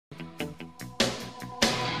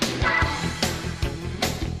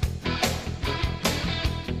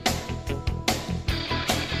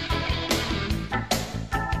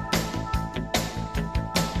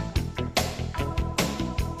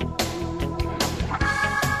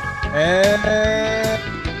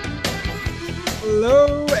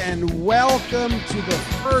Hello and welcome to the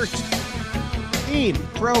first team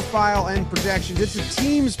profile and projections. It's a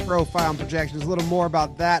team's profile and projections. A little more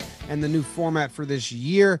about that and the new format for this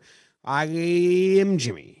year. I am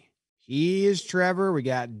Jimmy. He is Trevor. We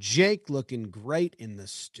got Jake looking great in the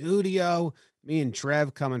studio. Me and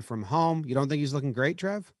Trev coming from home. You don't think he's looking great,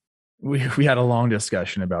 Trev? We had a long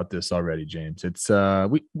discussion about this already, James. It's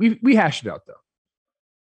we hashed it out though.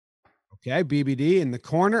 Okay, BBD in the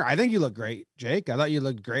corner. I think you look great, Jake. I thought you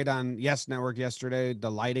looked great on Yes Network yesterday.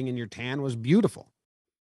 The lighting in your tan was beautiful.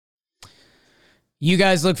 You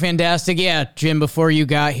guys look fantastic. Yeah, Jim, before you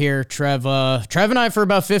got here, Trev and I, for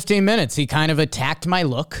about 15 minutes, he kind of attacked my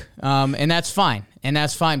look, and that's fine. And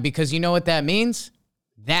that's fine because you know what that means?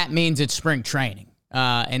 That means it's spring training,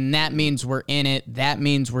 and that means we're in it. That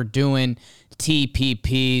means we're doing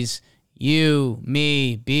TPPs, you,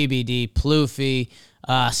 me, BBD, Plouffe,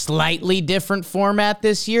 slightly different format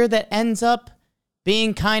this year that ends up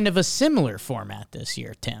being kind of a similar format this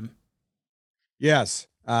year, Tim. Yes.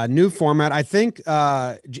 New format. I think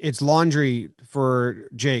it's laundry for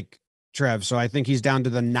Jake, Trev. So I think he's down to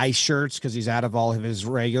the nice shirts because he's out of all of his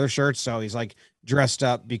regular shirts. So he's like dressed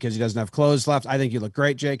up because he doesn't have clothes left. I think you look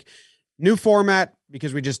great, Jake. New format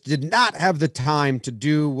because we just did not have the time to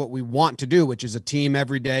do what we want to do, which is a team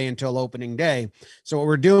every day until opening day. So what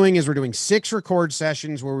we're doing is we're doing 6 record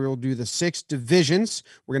sessions where we will do the 6 divisions.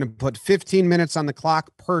 We're going to put 15 minutes on the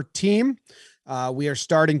clock per team. We are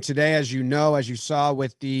starting today, as you know, as you saw,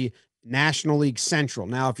 with the National League Central.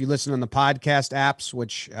 Now, if you listen on the podcast apps,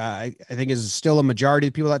 which I think is still a majority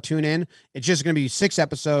of people that tune in, it's just going to be 6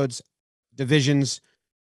 episodes, divisions,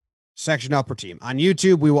 section up per team. On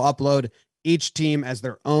YouTube, we will upload each team as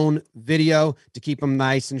their own video to keep them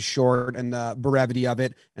nice and short and the brevity of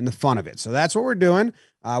it and the fun of it. So that's what we're doing.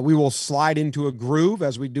 We will slide into a groove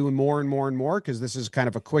as we do more and more and more because this is kind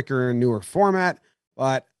of a quicker and newer format,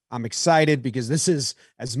 but I'm excited because this is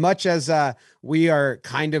as much as we are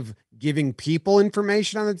kind of giving people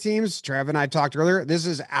information on the teams. Trev and I talked earlier. This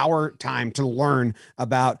is our time to learn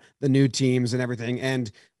about the new teams and everything.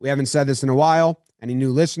 And we haven't said this in a while. Any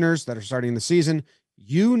new listeners that are starting the season,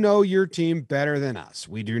 you know your team better than us.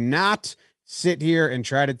 We do not sit here and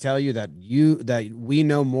try to tell you that we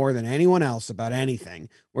know more than anyone else about anything.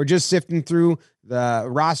 We're just sifting through the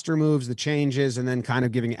roster moves, the changes, and then kind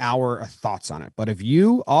of giving our thoughts on it. But if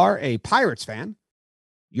you are a Pirates fan,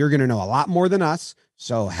 you're going to know a lot more than us.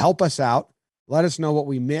 So help us out. Let us know what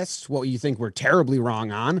we missed, what you think we're terribly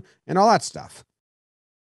wrong on, and all that stuff.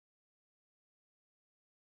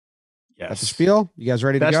 Yes. That's the spiel. You guys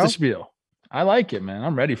ready to go? That's the spiel. I like it, man.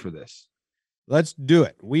 I'm ready for this. Let's do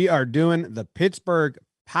it. We are doing the Pittsburgh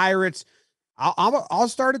Pirates. I'll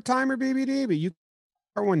start a timer, BBD, but you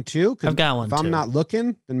start one too. I've got one. If I'm not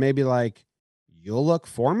looking, then maybe like you'll look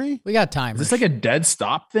for me. We got time. Is this like a dead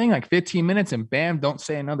stop thing? Like 15 minutes and bam, don't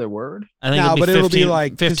say another word? I think it'll be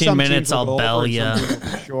like 15 minutes. I'll bell you.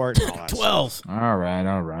 Short. 12. All right.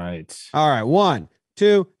 All right. 1,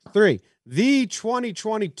 2, 3. The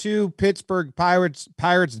 2022 Pittsburgh Pirates,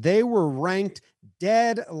 they were ranked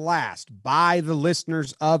dead last by the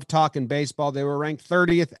listeners of Talkin' Baseball. They were ranked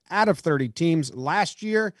 30th out of 30 teams. Last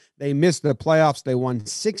year, they missed the playoffs. They won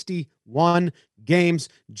 61 games.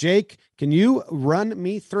 Jake, can you run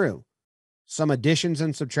me through some additions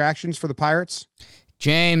and subtractions for the Pirates?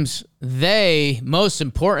 James, they, most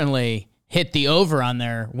importantly, hit the over on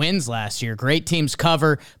their wins last year. Great teams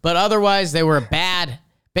cover, but otherwise they were a bad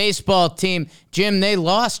baseball team. Jim, they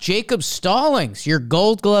lost Jacob Stallings, your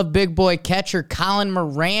Gold Glove big boy catcher, Colin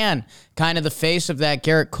Moran, kind of the face of that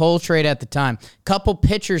Garrett Cole trade at the time. Couple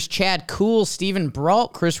pitchers, Chad Kuhl, Steven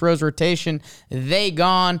Brault, Chris Rose rotation, they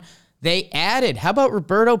gone. They added, how about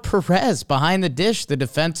Roberto Perez behind the dish, the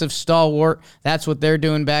defensive stalwart? That's what they're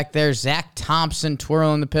doing back there. Zach Thompson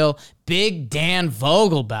twirling the pill. Big Dan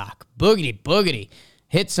Vogelbach, boogity boogity.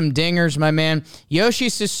 Hit some dingers, my man. Yoshi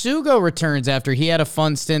Susugo returns after he had a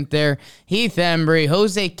fun stint there. Heath Embry,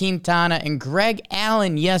 Jose Quintana, and Greg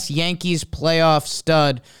Allen. Yes, Yankees playoff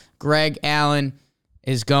stud. Greg Allen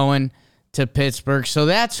is going to Pittsburgh. So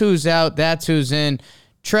that's who's out. That's who's in.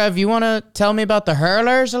 Trev, you want to tell me about the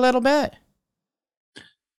hurlers a little bit?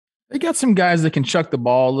 They got some guys that can chuck the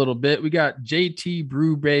ball a little bit. We got JT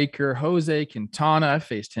Brubaker, Jose Quintana. I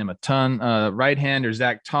faced him a ton. Right-hander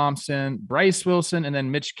Zach Thompson, Bryce Wilson, and then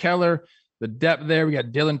Mitch Keller. The depth there, we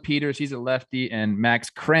got Dylan Peters. He's a lefty, and Max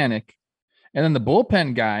Kranick. And then the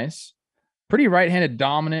bullpen guys, pretty right-handed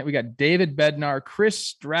dominant. We got David Bednar, Chris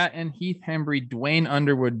Stratton, Heath Hembry, Dwayne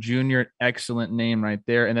Underwood Jr. Excellent name right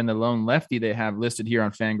there. And then the lone lefty they have listed here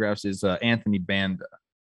on Fangraphs is Anthony Banda.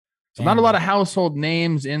 So not a lot of household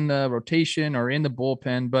names in the rotation or in the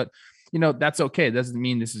bullpen, but that's okay. It doesn't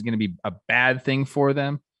mean this is going to be a bad thing for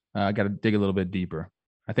them. I got to dig a little bit deeper.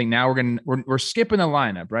 I think now we're skipping the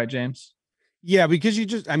lineup, right, James? Yeah, because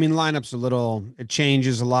lineups it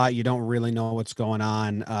changes a lot. You don't really know what's going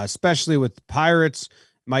on, especially with the Pirates.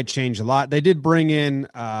 Might change a lot. They did bring in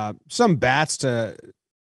some bats to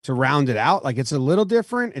round it out. Like, it's a little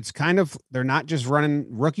different. It's kind of, they're not just running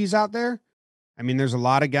rookies out there. I mean, there's a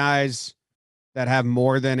lot of guys that have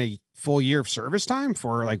more than a full year of service time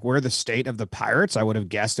for like where the state of the Pirates. I would have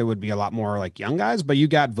guessed it would be a lot more like young guys, but you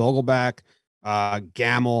got Vogelback,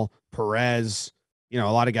 Gamel, Perez, a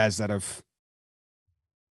lot of guys that have,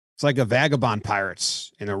 it's like a vagabond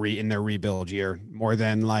Pirates in their rebuild year more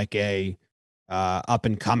than like a up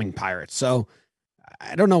and coming Pirates. So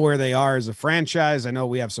I don't know where they are as a franchise. I know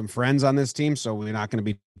we have some friends on this team, so we're not going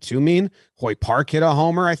to be too mean. Hoyt Park hit a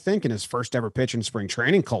homer, I think, in his first ever pitch in spring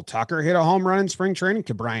training. Cole Tucker hit a home run in spring training.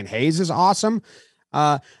 Brian Hayes is awesome.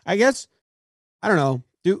 I guess, I don't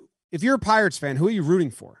know. If you're a Pirates fan, who are you rooting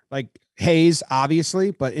for? Like Hayes, obviously,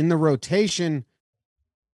 but in the rotation,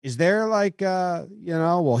 is there like,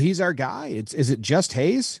 well, he's our guy. Is it just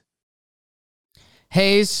Hayes?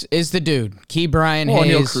 Hayes is the dude. Ke'Bryan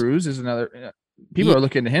Hayes. O'Neal Cruz is another. People are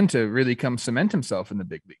looking to him to really come cement himself in the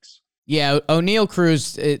big leagues. Yeah, O'Neal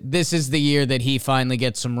Cruz, this is the year that he finally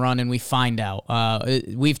gets some run and we find out.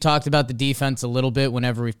 We've talked about the defense a little bit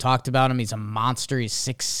whenever we've talked about him. He's a monster. He's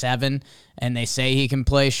 6'7", and they say he can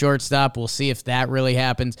play shortstop. We'll see if that really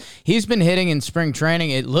happens. He's been hitting in spring training.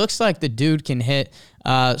 It looks like the dude can hit.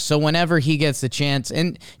 So whenever he gets the chance,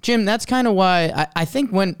 and Jim, that's kind of why I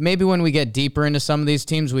think when we get deeper into some of these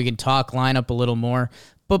teams, we can talk lineup a little more.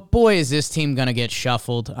 But boy, is this team going to get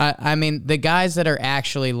shuffled. I mean, the guys that are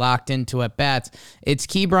actually locked into at-bats, it's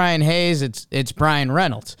Ke'Bryan Hayes, it's Bryan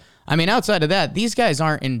Reynolds. I mean, outside of that, these guys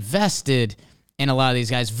aren't invested in a lot of these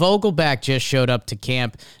guys. Vogelback just showed up to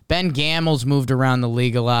camp. Ben Gamel's moved around the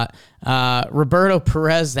league a lot. Roberto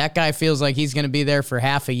Perez, that guy feels like he's going to be there for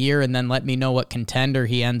half a year and then let me know what contender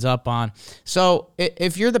he ends up on. So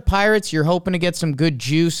if you're the Pirates, you're hoping to get some good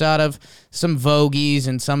juice out of some Vogies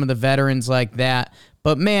and some of the veterans like that.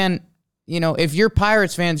 But man, if you're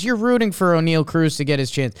Pirates fans, you're rooting for O'Neal Cruz to get his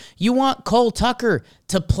chance. You want Cole Tucker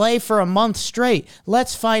to play for a month straight.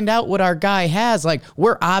 Let's find out what our guy has. Like,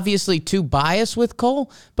 we're obviously too biased with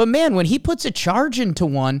Cole, but man, when he puts a charge into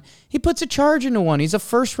one, he puts a charge into one. He's a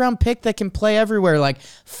first-round pick that can play everywhere. Like,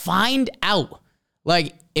 find out.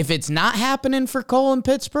 Like, if it's not happening for Cole in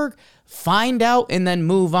Pittsburgh, find out and then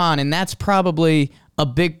move on. And that's probably a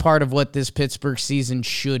big part of what this Pittsburgh season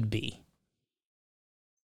should be.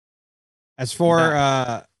 As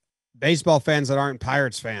for baseball fans that aren't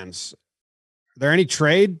Pirates fans, are there any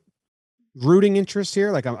trade rooting interest here?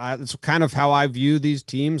 Like, it's kind of how I view these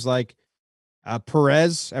teams. Like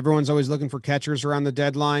Perez, everyone's always looking for catchers around the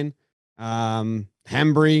deadline.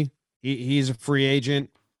 Hembry, he's a free agent.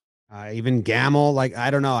 Even Gamel, like, I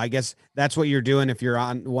don't know. I guess that's what you're doing if you're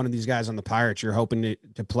on one of these guys on the Pirates. You're hoping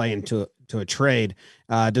to play into a trade.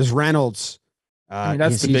 Does Reynolds?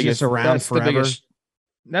 That's the biggest around forever.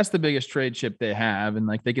 That's the biggest trade chip they have. And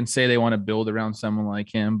like, they can say they want to build around someone like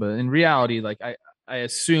him, but in reality, like I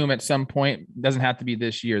assume at some point, it doesn't have to be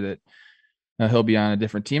this year, that he'll be on a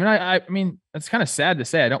different team. And I mean, it's kind of sad to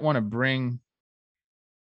say, I don't want to bring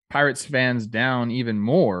Pirates fans down even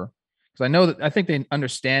more, because I think they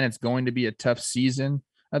understand it's going to be a tough season.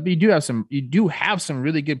 But you do have some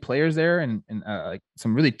really good players there and like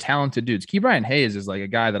some really talented dudes. Ke'Bryan Hayes is like a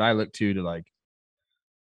guy that I look to like,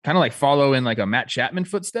 kind of like follow in like a Matt Chapman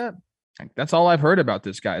footstep. Like, that's all I've heard about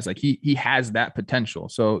this guy. Is like he has that potential.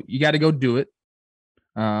 So you got to go do it.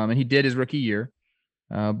 And he did his rookie year.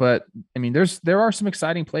 But I mean, there are some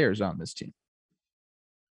exciting players on this team.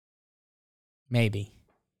 Maybe.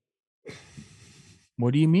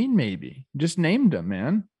 What do you mean maybe? Just named them,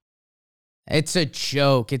 man. It's a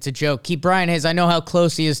joke. Ke'Bryan Hayes, I know how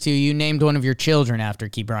close he is to you. You named one of your children after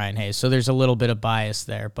Ke'Bryan Hayes, so there's a little bit of bias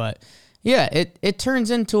there. But yeah, it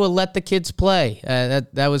turns into a let the kids play.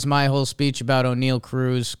 That was my whole speech about O'Neal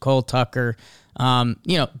Cruz, Cole Tucker. Dan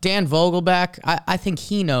Vogelback, I think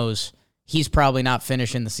he knows he's probably not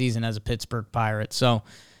finishing the season as a Pittsburgh Pirate. So,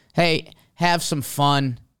 hey, have some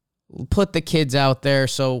fun. Put the kids out there.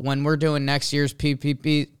 So when we're doing next year's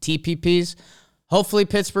TPPs, hopefully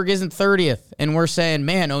Pittsburgh isn't 30th. And we're saying,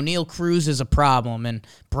 man, O'Neal Cruz is a problem. And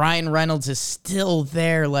Bryan Reynolds is still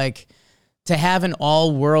there. Like, to have an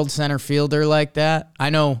all-world center fielder like that, I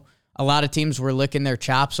know a lot of teams were licking their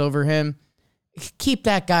chops over him. Keep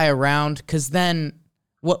that guy around, because then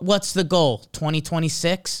what's the goal?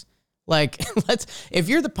 2026? Like, if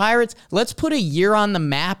you're the Pirates, let's put a year on the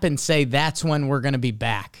map and say that's when we're going to be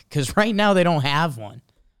back. Because right now they don't have one.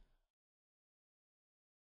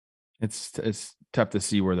 It's tough to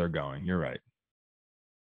see where they're going. You're right.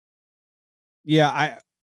 Yeah,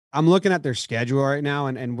 I'm looking at their schedule right now,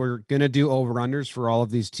 and we're going to do over-unders for all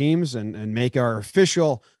of these teams and make our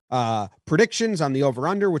official predictions on the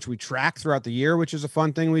over-under, which we track throughout the year, which is a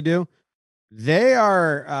fun thing we do. They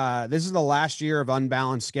are, this is the last year of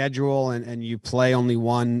unbalanced schedule, and you play only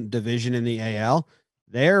one division in the AL.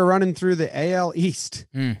 They're running through the AL East.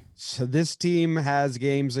 So this team has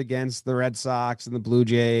games against the Red Sox and the Blue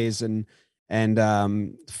Jays and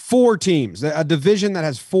 4 teams, a division that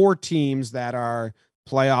has 4 teams that are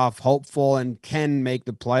playoff hopeful and can make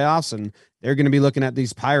the playoffs. And they're going to be looking at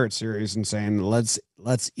these Pirate series and saying, let's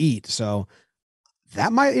eat. So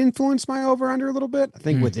that might influence my over under a little bit. I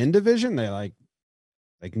think within division, they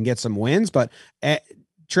can get some wins, but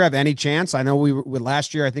Trev, any chance? I know we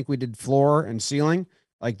last year, I think we did floor and ceiling.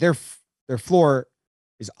 Like their floor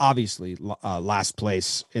is obviously last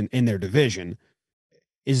place in their division.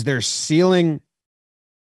 Is their ceiling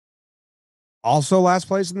also last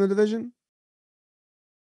place in the division?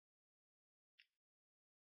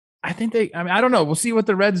 I think I don't know. We'll see what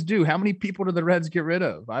the Reds do. How many people do the Reds get rid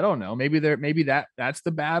of? I don't know. Maybe that's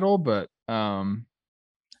the battle, but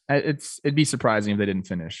it'd be surprising if they didn't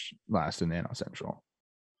finish last in the NL Central.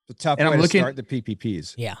 It's a tough way to start the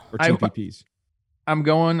PPPs. Yeah. Or 2 PPs. I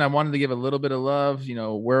wanted to give a little bit of love.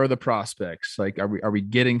 Where are the prospects? Like, are we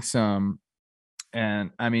getting some?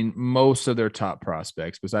 And I mean, most of their top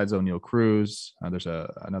prospects, besides O'Neill Cruz, there's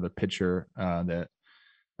another pitcher that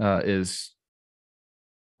is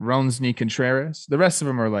Ronsny Contreras. The rest of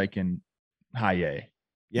them are like in high A.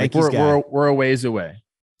 Yankees we're a ways away.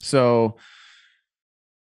 So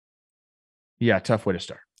yeah, tough way to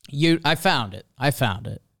start. I found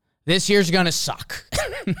it. This year's going to suck.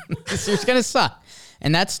 This year's going to suck.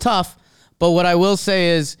 And that's tough. But what I will say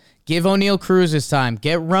is give O'Neill Cruz his time.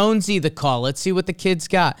 Get Ronsy the call. Let's see what the kid's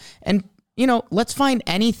got. And, let's find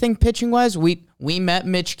anything pitching-wise. We met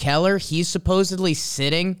Mitch Keller. He's supposedly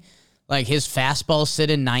sitting, like his fastball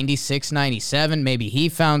sitting 96, 97. Maybe he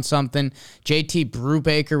found something. JT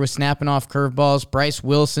Brubaker was snapping off curveballs. Bryce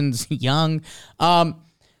Wilson's young.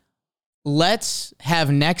 Let's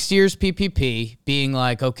have next year's PPP being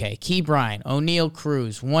like, okay, Key Bryant, O'Neill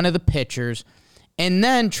Cruz, one of the pitchers. And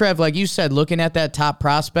then, Trev, like you said, looking at that top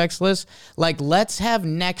prospects list, like let's have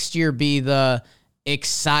next year be the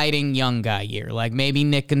exciting young guy year. Like maybe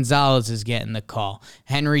Nick Gonzalez is getting the call.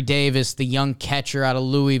 Henry Davis, the young catcher out of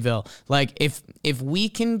Louisville. Like if we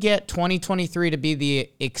can get 2023 to be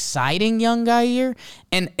the exciting young guy year,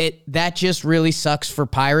 and that just really sucks for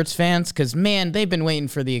Pirates fans because, man, they've been waiting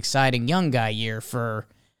for the exciting young guy year for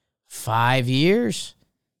 5 years.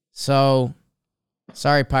 So,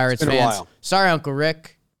 sorry, Pirates fans. Sorry, Uncle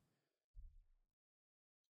Rick.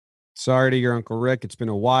 Sorry to your Uncle Rick. It's been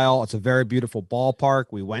a while. It's a very beautiful ballpark.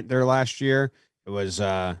 We went there last year. It was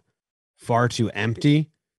far too empty.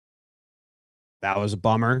 That was a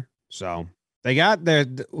bummer. So they got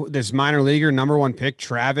this minor leaguer number 1 pick,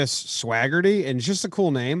 Travis Swaggerty, and it's just a cool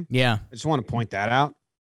name. Yeah. I just want to point that out.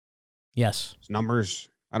 Yes. His numbers,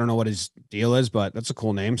 I don't know what his deal is, but that's a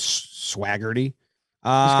cool name, Swaggerty.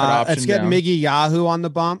 Let's get Miggy Yahoo on the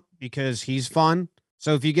bump because he's fun.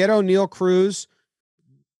 So if you get O'Neill Cruz,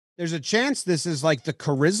 there's a chance this is like the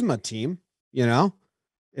charisma team,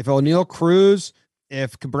 if O'Neill Cruz,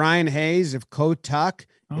 if Brian Hayes, if Kotuck,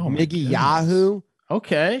 if Miggy Yahoo.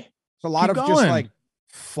 Okay. It's a lot of just like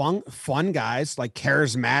fun guys, like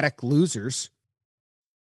charismatic losers.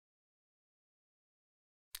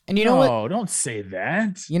 And you know what? Oh, don't say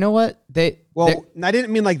that. You know what? I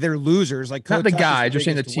didn't mean like they're losers. Like not the guy, just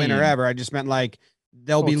saying the team. Winner ever. I just meant like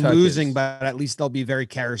they'll be losing, but at least they'll be very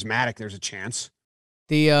charismatic. There's a chance.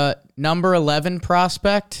 The number 11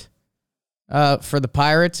 prospect for the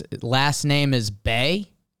Pirates, last name is Bae,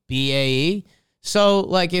 B-A-E. So,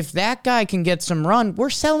 like, if that guy can get some run, we're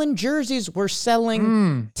selling jerseys, we're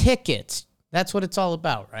selling tickets. That's what it's all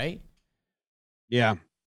about, right? Yeah.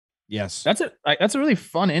 Yes. That's a really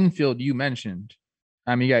fun infield you mentioned.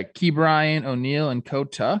 You got Key Bryant, O'Neill, and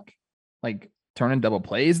Kotuck, like turning double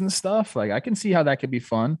plays and stuff. Like, I can see how that could be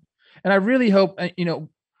fun. And I really hope,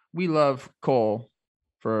 we love Cole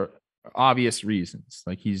for obvious reasons.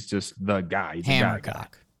 Like he's just the guy. He's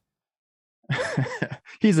Hammercock.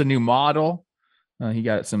 He's a new model. He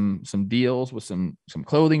got some deals with some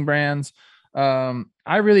clothing brands.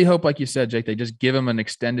 I really hope, like you said, Jake, they just give him an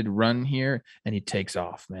extended run here and he takes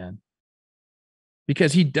off, man.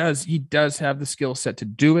 Because he does have the skill set to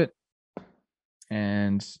do it.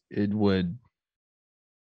 And it would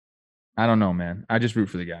I don't know, man. I just root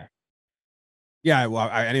for the guy. Yeah, well,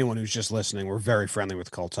 anyone who's just listening, we're very friendly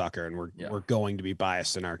with Cole Tucker, and we're going to be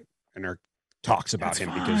biased in our talks about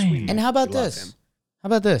him because we. And how about this? How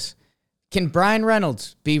about this? Can Brian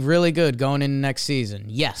Reynolds be really good going into next season?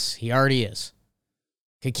 Yes, he already is.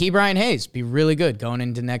 Could Ke'Bryan Hayes be really good going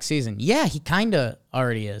into next season? Yeah, he kind of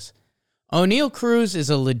already is. O'Neal Cruz is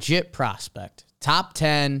a legit prospect. Top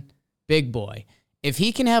 10, big boy. If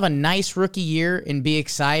he can have a nice rookie year and be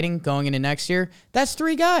exciting going into next year, that's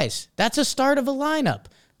 3 guys. That's a start of a lineup.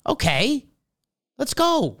 Okay, let's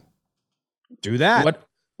go. Do that.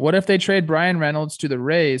 What if they trade Brian Reynolds to the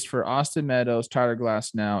Rays for Austin Meadows, Tyler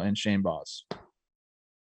Glasnow, and Shane Baz?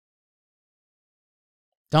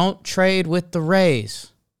 Don't trade with the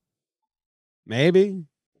Rays. Maybe.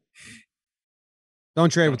 Don't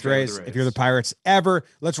trade with Rays if you're the Pirates ever.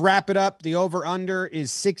 Let's wrap it up. The over-under is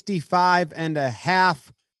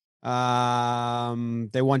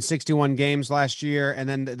 65.5. They won 61 games last year, and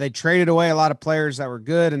then they traded away a lot of players that were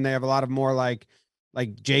good, and they have a lot of more like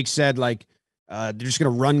Jake said, they're just going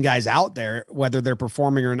to run guys out there, whether they're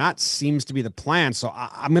performing or not seems to be the plan. So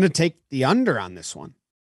I'm going to take the under on this one.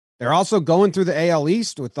 They're also going through the AL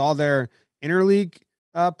East with all their interleague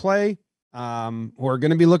play. Who are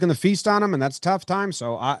going to be looking to feast on them, and that's tough time.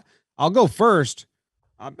 So I'll go first.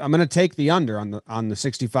 I'm going to take the under on the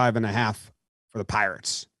 65.5 for the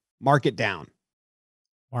Pirates. Mark it down.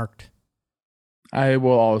 Marked. I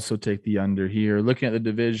will also take the under here. Looking at the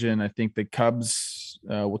division, I think the Cubs,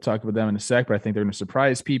 we'll talk about them in a sec, but I think they're going to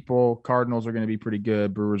surprise people. Cardinals are going to be pretty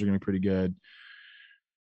good. Brewers are going to be pretty good.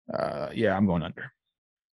 I'm going under.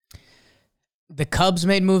 The Cubs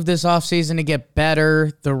made move this offseason to get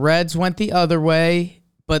better. The Reds went the other way,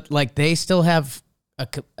 but they still have,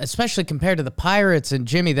 especially compared to the Pirates and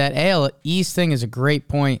Jimmy, that AL East thing is a great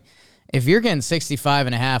point. If you're getting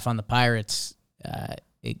 65.5 on the Pirates,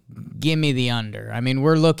 give me the under. I mean,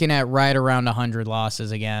 we're looking at right around 100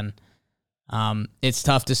 losses again. It's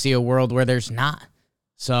tough to see a world where there's not.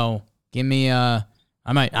 So give me I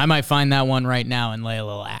might find that one right now and lay a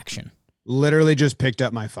little action. Literally just picked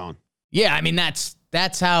up my phone. Yeah, I mean,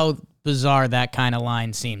 that's how bizarre that kind of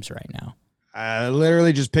line seems right now. I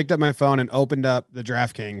literally just picked up my phone and opened up the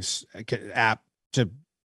DraftKings app to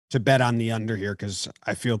bet on the under here because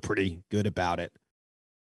I feel pretty good about it.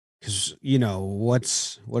 Because,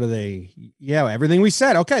 what are they? Yeah, everything we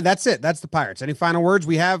said. Okay, that's it. That's the Pirates. Any final words?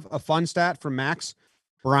 We have a fun stat from Max.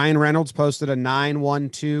 Brian Reynolds posted a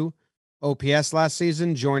 9.12 OPS last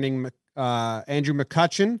season, joining Andrew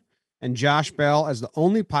McCutchen and Josh Bell as the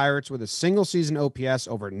only Pirates with a single season OPS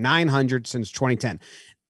over 900 since 2010.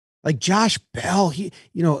 Josh Bell,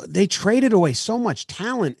 they traded away so much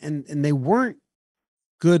talent and they weren't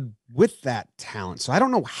good with that talent. So I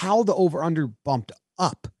don't know how the over-under bumped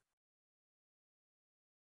up.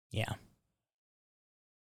 Yeah.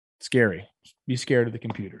 Scary. Be scared of the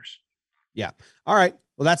computers. Yeah. All right.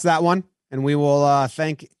 Well, that's that one. And we will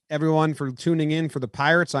thank everyone for tuning in for the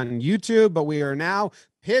Pirates on YouTube, but we are now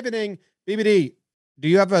pivoting. BBD, do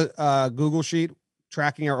you have a Google sheet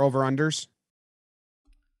tracking our over-unders?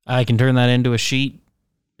 I can turn that into a sheet.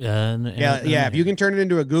 If you can turn it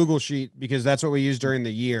into a Google sheet, because that's what we use during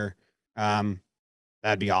the year,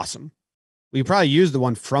 that'd be awesome. We probably use the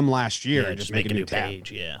one from last year and just make a new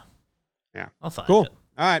page. Yeah. I'll find cool. it.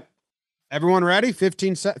 All right. Everyone ready?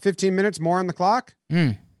 15 minutes more on the clock.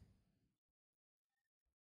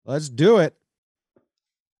 Let's do it.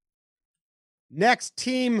 Next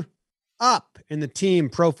team up in the team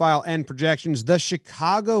profile and projections, the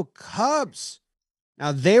Chicago Cubs.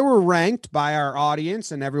 Now, they were ranked by our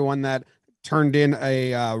audience and everyone that turned in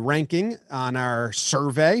a ranking on our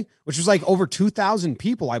survey, which was over 2,000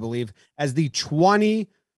 people, I believe, as the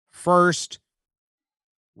 21st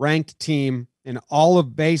ranked team in all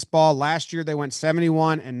of baseball. Last year, they went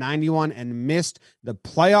 71-91 and missed the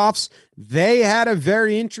playoffs. They had a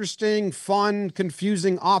very interesting, fun,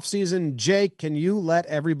 confusing offseason. Jake, can you let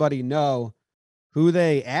everybody know who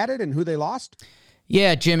they added and who they lost?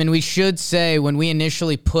 Yeah, Jim, and we should say when we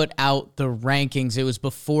initially put out the rankings, it was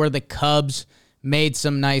before the Cubs made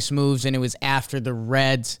some nice moves, and it was after the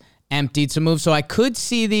Reds emptied some moves. So I could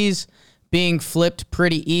see these being flipped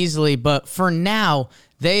pretty easily, but for now,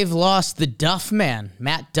 they've lost the Duff Man,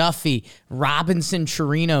 Matt Duffy, Robinson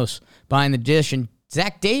Chirinos behind the dish, and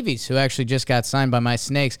Zach Davies, who actually just got signed by my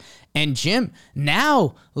Snakes. And Jim,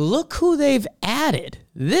 now look who they've added.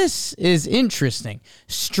 this is interesting.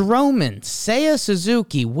 Stroman, Seiya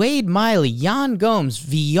Suzuki, Wade Miley, Jan Gomes,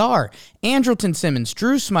 VR, Andrelton Simmons,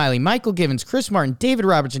 Drew Smiley, Michael Givens, Chris Martin, David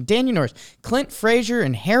Robertson, Daniel Norris, Clint Frazier,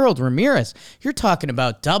 and Harold Ramirez. You're talking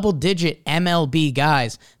about double-digit MLB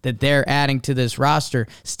guys that they're adding to this roster.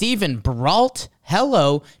 Steven Brault,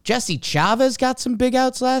 hello. Jesse Chavez got some big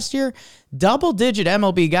outs last year. Double-digit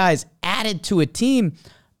MLB guys added to a team.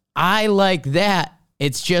 I like that.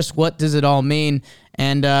 It's just, what does it all mean?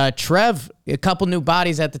 And Trev, a couple new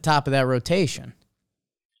bodies at the top of that rotation.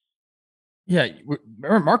 Yeah,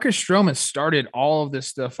 remember Marcus Stroman started all of this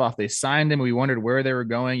stuff off. They signed him. We wondered where they were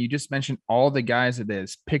going. You just mentioned all the guys that they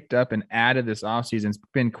picked up and added this offseason. It's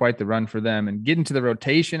been quite the run for them. And getting to the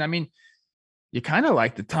rotation, I mean, you kind of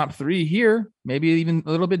like the top three here, maybe even a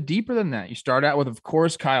little bit deeper than that. You start out with, of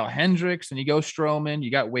course, Kyle Hendricks, and you go Stroman. You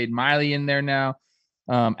got Wade Miley in there now.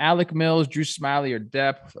 Alec Mills, Drew Smiley are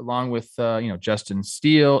depth, along with Justin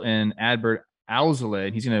Steele and Adbert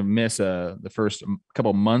Alzolay. He's going to miss the first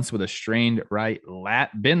couple months with a strained right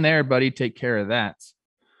lat. Been there, buddy. Take care of that.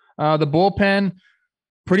 The bullpen,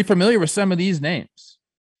 pretty familiar with some of these names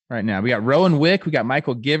right now. We got Rowan Wick. We got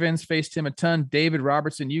Michael Givens, faced him a ton. David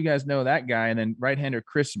Robertson, you guys know that guy. And then right-hander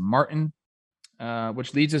Chris Martin,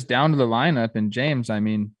 which leads us down to the lineup. And James, I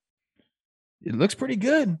mean, it looks pretty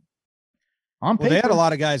good. Well, they had a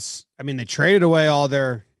lot of guys. I mean, they traded away all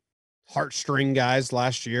their heartstring guys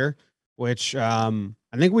last year, which I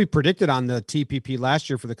think we predicted on the TPP last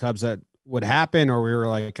year for the Cubs that would happen, or we were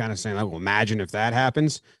like kind of saying, like, well, imagine if that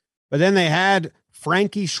happens. But then they had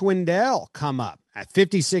Frankie Schwindel come up at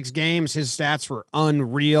 56 games. His stats were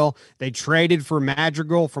unreal. They traded for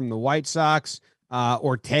Madrigal from the White Sox.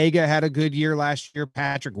 Ortega had a good year last year.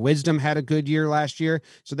 Patrick Wisdom had a good year last year.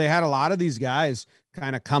 So they had a lot of these guys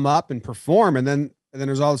kind of come up and perform. And then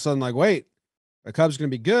there's all of a sudden like, wait, the Cubs going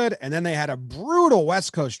to be good. And then they had a brutal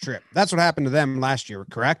West Coast trip. That's what happened to them last year,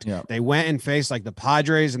 correct? Yeah. They went and faced like the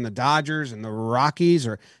Padres and the Dodgers and the Rockies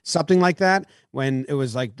or something like that, when it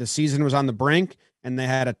was like the season was on the brink and they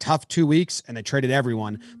had a tough 2 weeks and they traded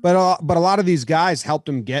everyone. But a lot of these guys helped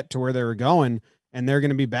them get to where they were going, and they're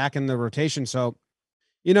going to be back in the rotation. So,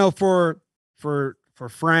 for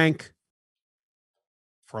Frank,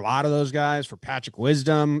 for a lot of those guys, for Patrick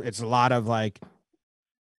Wisdom, it's a lot of like,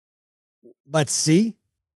 let's see.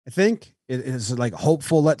 I think it is like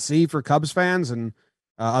hopeful, let's see, for Cubs fans, and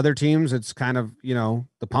other teams. It's kind of,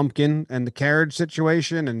 the pumpkin and the carriage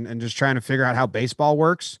situation, and just trying to figure out how baseball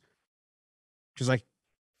works. Because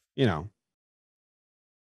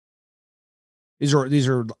these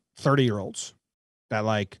are 30-year-olds that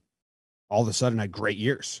like all of a sudden had great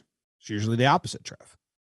years. It's usually the opposite, Trev.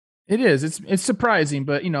 It is. It's surprising,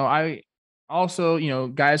 but I also,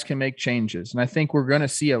 guys can make changes, and I think we're going to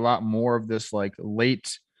see a lot more of this like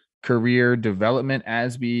late career development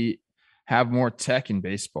as we have more tech in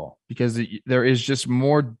baseball, because there is just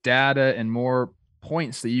more data and more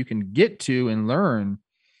points that you can get to and learn.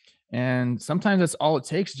 And sometimes that's all it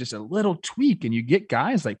takes, is just a little tweak, and you get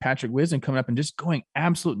guys like Patrick Wisdom coming up and just going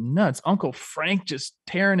absolute nuts. Uncle Frank just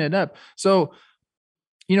tearing it up. So,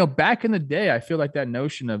 back in the day, I feel like that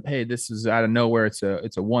notion of, hey, this is out of nowhere, it's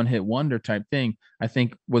a one-hit wonder type thing, I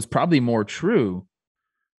think was probably more true.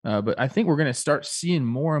 But I think we're going to start seeing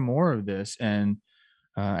more and more of this. And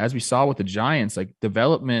as we saw with the Giants, like,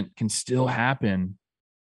 development can still happen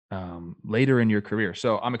later in your career.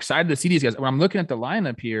 So I'm excited to see these guys. When I'm looking at the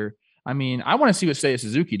lineup here, I mean, I want to see what Seiya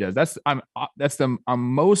Suzuki does. I'm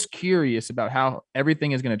most curious about how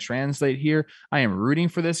everything is going to translate here. I am rooting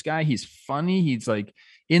for this guy. He's funny. He's like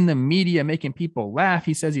in the media making people laugh.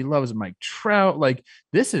 He says he loves Mike Trout. Like,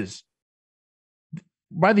 this is,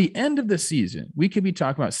 by the end of the season, we could be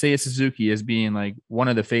talking about Seiya Suzuki as being like one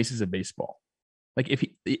of the faces of baseball.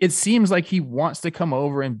 Like, it seems like he wants to come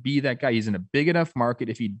over and be that guy. He's in a big enough market.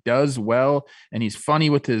 If he does well and he's funny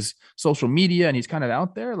with his social media and he's kind of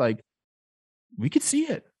out there, like, we could see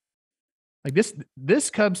it. Like, this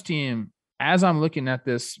Cubs team, as I'm looking at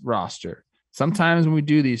this roster, sometimes when we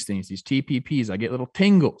do these things, these TPPs, I get little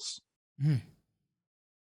tingles. I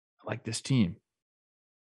like this team.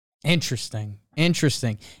 Interesting.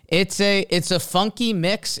 It's a funky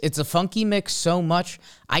mix. It's a funky mix so much.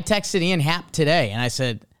 I texted Ian Happ today and I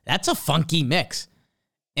said, that's a funky mix.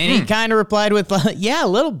 And he kind of replied with, yeah, a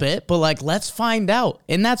little bit, but like, let's find out.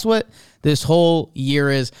 And that's what this whole year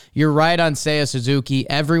is. You're right on Seiya Suzuki.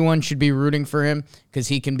 Everyone should be rooting for him because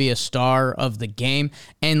he can be a star of the game.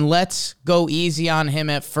 And let's go easy on him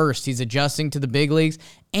at first. He's adjusting to the big leagues.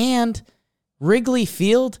 And Wrigley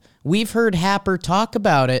Field, we've heard Happer talk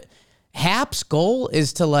about it. Happ's goal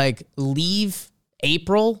is to like leave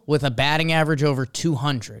April with a batting average over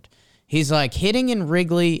 200. He's like, hitting in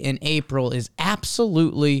Wrigley in April is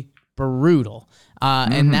absolutely brutal.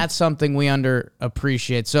 And that's something we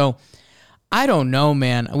underappreciate. So I don't know,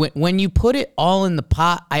 man. When you put it all in the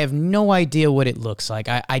pot, I have no idea what it looks like.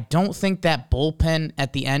 I don't think that bullpen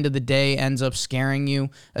at the end of the day ends up scaring you,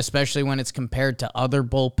 especially when it's compared to other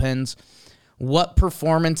bullpens. What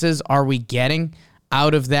performances are we getting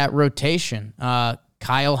out of that rotation?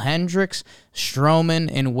 Kyle Hendricks, Stroman,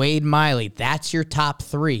 and Wade Miley. That's your top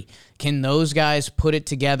three. Can those guys put it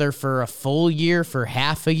together for a full year, for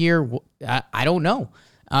half a year? I don't know.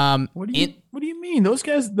 What do you mean? Those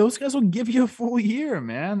guys will give you a full year,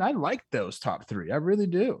 man. I like those top three. I really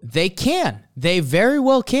do. They can. They very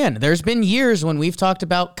well can. There's been years when we've talked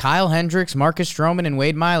about Kyle Hendricks, Marcus Stroman, and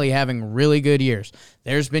Wade Miley having really good years.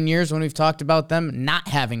 There's been years when we've talked about them not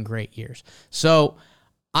having great years. So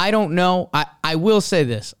I don't know. I will say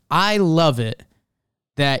this. I love it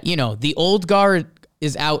that, the old guard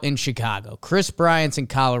is out in Chicago. Chris Bryant's in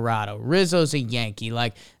Colorado. Rizzo's a Yankee.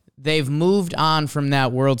 Like, they've moved on from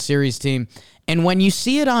that World Series team. And when you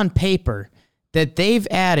see it on paper that they've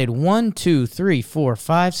added 1, 2, 3, 4,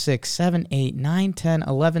 5, 6, 7, 8, 9, 10,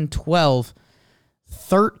 11, 12,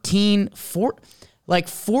 13,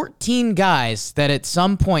 14 guys that at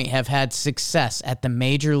some point have had success at the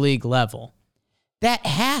major league level, that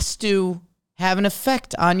has to have an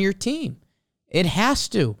effect on your team. It has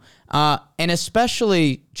to. And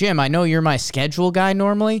especially, Jim, I know you're my schedule guy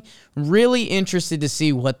normally. Really interested to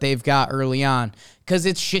see what they've got early on because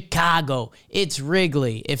it's Chicago. It's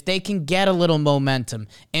Wrigley. If they can get a little momentum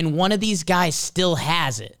and one of these guys still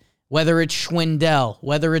has it, whether it's Schwindel,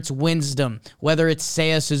 whether it's Wisdom, whether it's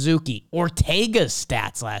Seiya Suzuki, Ortega's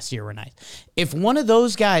stats last year were nice. If one of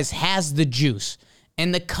those guys has the juice,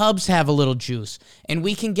 and the Cubs have a little juice, and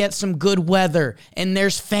we can get some good weather, and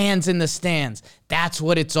there's fans in the stands. That's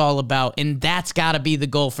what it's all about, and that's got to be the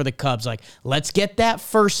goal for the Cubs. Like, let's get that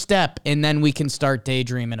first step, and then we can start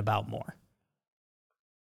daydreaming about more.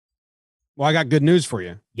 Well, I got good news for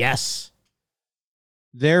you. Yes.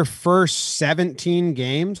 Their first 17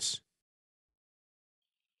 games,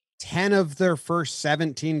 10 of their first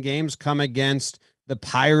 17 games come against the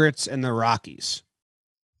Pirates and the Rockies.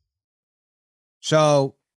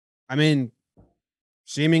 So, I mean,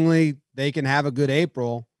 seemingly they can have a good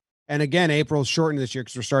April. And again, April's shortened this year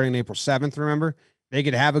because we're starting April 7th, remember? They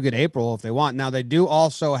could have a good April if they want. Now, they do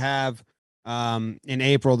also have, in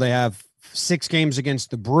April, they have 6 games against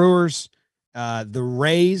the Brewers, the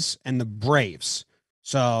Rays, and the Braves.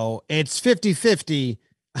 So it's 50-50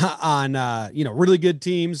 on, really good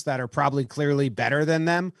teams that are probably clearly better than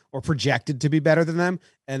them or projected to be better than them.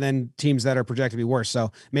 And then teams that are projected to be worse.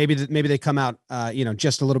 So maybe they come out,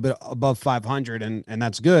 just a little bit above 500 and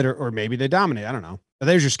that's good. Or maybe they dominate. I don't know. But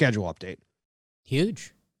there's your schedule update.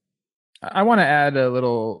 Huge. I want to add a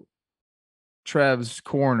little Trev's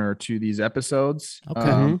corner to these episodes.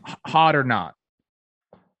 Okay. Hot or not.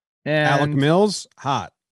 And Alec Mills,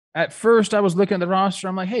 hot. At first I was looking at the roster.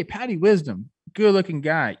 I'm like, hey, Patty Wisdom, good looking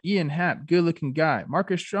guy. Ian Happ, good looking guy.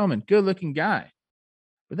 Marcus Stroman, good looking guy.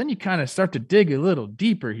 But then you kind of start to dig a little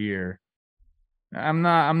deeper here. I'm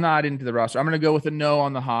not into the roster. I'm going to go with a no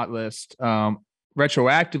on the hot list.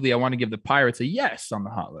 Retroactively, I want to give the Pirates a yes on the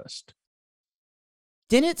hot list.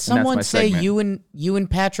 Didn't someone say you and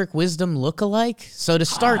Patrick Wisdom look alike? So to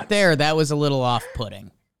start there, that was a little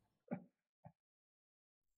off-putting.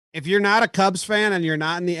 If you're not a Cubs fan and you're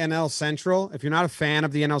not in the NL Central, if you're not a fan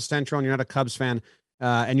of the NL Central and you're not a Cubs fan,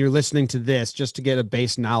 and you're listening to this just to get a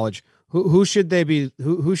base knowledge, who should they be?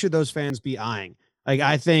 Who should those fans be eyeing? Like,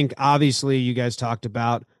 I think obviously you guys talked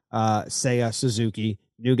about Seiya Suzuki,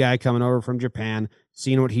 new guy coming over from Japan,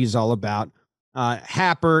 seeing what he's all about.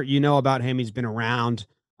 Happer, about him. He's been around.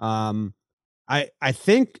 I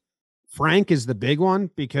think Frank is the big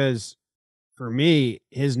one because for me,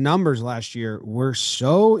 his numbers last year were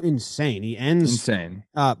so insane. He ends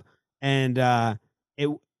up and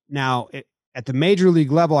at the major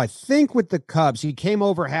league level, I think with the Cubs, he came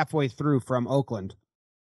over halfway through from Oakland.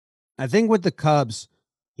 I think with the Cubs,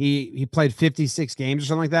 he played 56 games or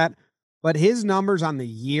something like that. But his numbers on the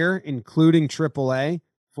year, including AAA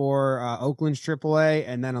for Oakland's AAA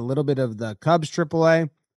and then a little bit of the Cubs AAA,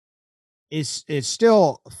 is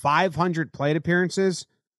still 500 plate appearances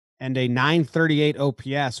and a 938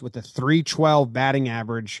 OPS with a 312 batting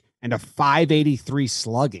average and a 583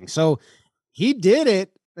 slugging. So he did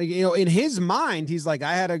it. Like, in his mind, he's like,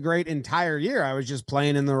 I had a great entire year. I was just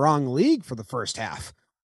playing in the wrong league for the first half.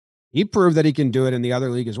 He proved that he can do it in the other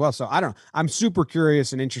league as well. So I don't know. I'm super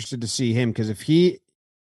curious and interested to see him because if he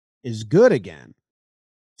is good again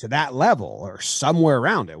to that level or somewhere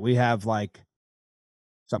around it, we have like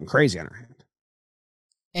something crazy on our hand.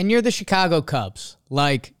 And you're the Chicago Cubs.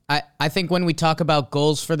 Like, I think when we talk about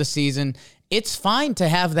goals for the season, it's fine to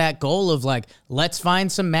have that goal of like, let's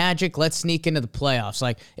find some magic. Let's sneak into the playoffs.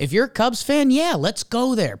 Like, if you're a Cubs fan, yeah, let's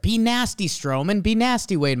go there. Be nasty, Stroman. Be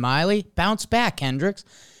nasty, Wade Miley. Bounce back, Hendricks.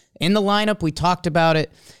 In the lineup, we talked about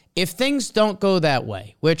it. If things don't go that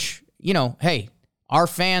way, which, you know, hey, our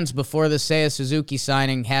fans before the Seiya Suzuki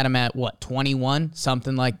signing had him at, 21?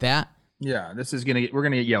 Something like that. Yeah, we're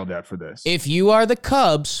gonna get yelled at for this. If you are the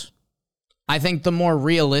Cubs, I think the more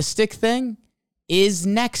realistic thing is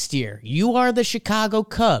next year. You are the Chicago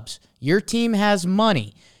Cubs. Your team has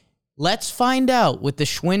money. Let's find out with the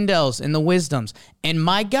Schwindels and the Wisdoms. And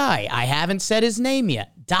my guy, I haven't said his name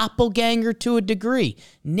yet, doppelganger to a degree,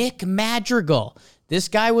 Nick Madrigal. This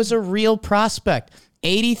guy was a real prospect.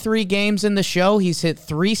 83 games in the show. He's hit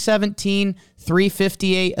 317,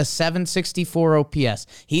 358, a 764 OPS.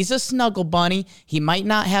 He's a snuggle bunny. He might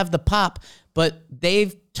not have the pop, but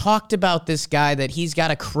they've talked about this guy that he's got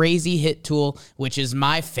a crazy hit tool, which is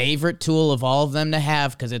my favorite tool of all of them to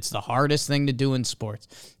have because it's the hardest thing to do in sports.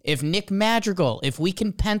 If Nick Madrigal, if we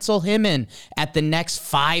can pencil him in at the next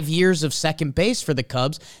 5 years of second base for the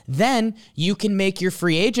Cubs, then you can make your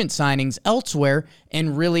free agent signings elsewhere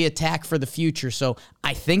and really attack for the future. So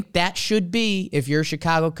I think that should be, if you're a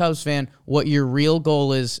Chicago Cubs fan, what your real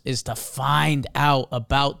goal is to find out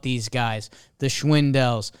about these guys, the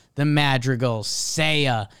Schwindels, the Madrigals,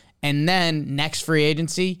 Seiya, and then next free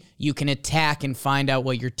agency, you can attack and find out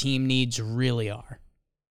what your team needs really are.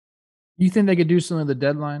 You think they could do something at the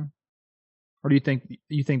deadline? Or do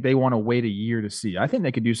you think they want to wait a year to see? I think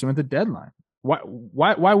they could do something at the deadline.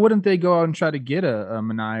 Why wouldn't they go out and try to get a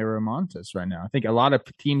Manaea or a Montes right now? I think a lot of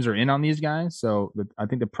teams are in on these guys, so I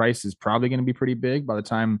think the price is probably going to be pretty big by the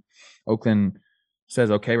time Oakland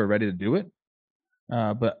says, okay, we're ready to do it.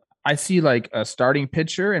 But I see like a starting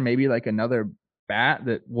pitcher and maybe like another bat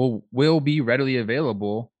that will be readily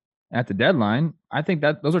available at the deadline. I think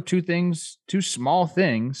that those are two small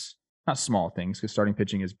things. Not small things because starting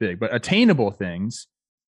pitching is big, but attainable things.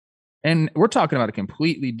 And we're talking about a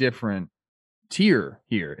completely different tier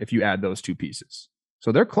here if you add those two pieces.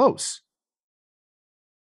 So they're close.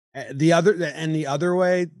 The other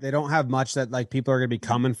way, they don't have much that like people are going to be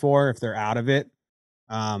coming for if they're out of it.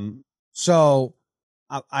 So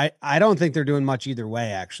I don't think they're doing much either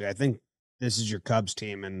way, actually. I think this is your Cubs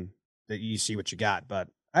team and that you see what you got, but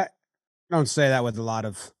I don't say that with a lot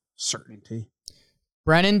of certainty.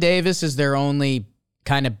 Brennan Davis is their only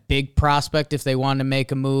kind of big prospect if they want to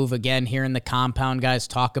make a move. Again, hearing the compound guys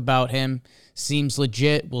talk about him seems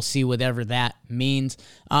legit. We'll see whatever that means.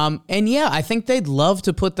 And yeah, I think they'd love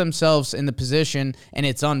to put themselves in the position, and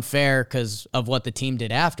it's unfair because of what the team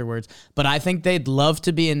did afterwards, but I think they'd love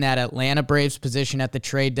to be in that Atlanta Braves position at the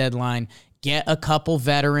trade deadline, get a couple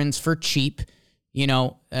veterans for cheap,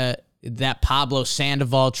 that Pablo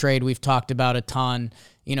Sandoval trade we've talked about a ton.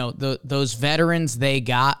 Those veterans they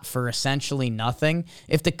got for essentially nothing.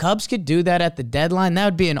 If the Cubs could do that at the deadline, that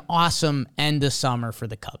would be an awesome end of summer for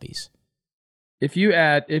the Cubbies. If you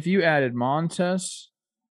added Montes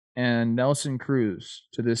and Nelson Cruz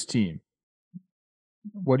to this team,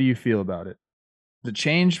 what do you feel about it? Does it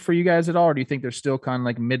change for you guys at all, or do you think they're still kind of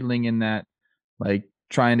like middling in that, like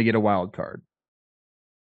trying to get a wild card?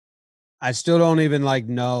 I still don't even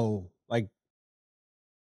know.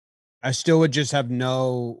 I still would just have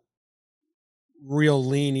no real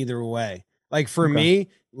lean either way. Like for me,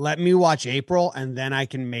 let me watch April and then I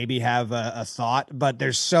can maybe have a thought, but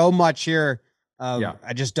there's so much here.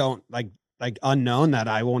 I just don't like unknown that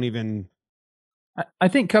I won't even. I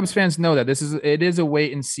think Cubs fans know that it is a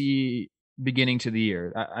wait and see beginning to the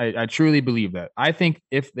year. I truly believe that. I think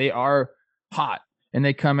if they are hot and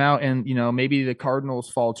they come out and, maybe the Cardinals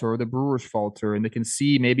falter or the Brewers falter and they can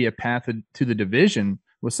see maybe a path to the division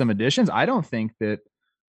with some additions, I don't think that,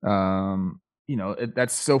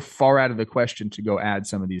 that's so far out of the question to go add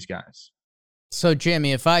some of these guys. So,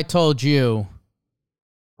 Jimmy, if I told you,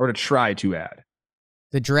 or to try to add,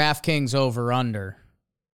 the DraftKings over-under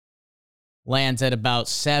lands at about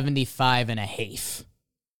 75.5,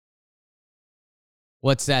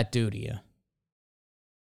 what's that do to you?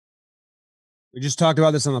 We just talked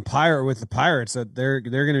about this on the Pirates that they're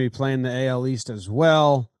going to be playing the AL East as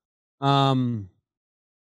well.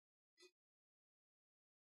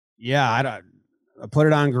 Yeah, I put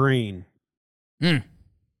it on green. They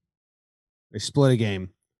split a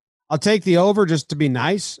game. I'll take the over just to be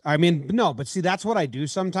nice. I mean, no, but see, that's what I do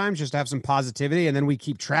sometimes, just to have some positivity, and then we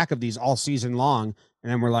keep track of these all season long,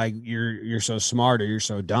 and then we're like, you're so smart or you're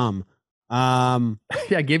so dumb.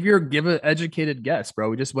 Yeah, give an educated guess,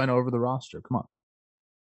 bro. We just went over the roster. Come on.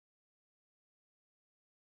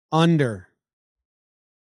 Under.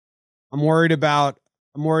 I'm worried about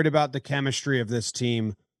the chemistry of this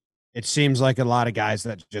team. It seems like a lot of guys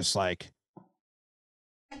that just like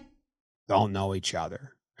don't know each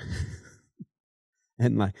other.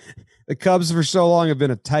 And like the Cubs for so long have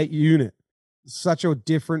been a tight unit. Such a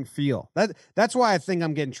different feel. That's why I think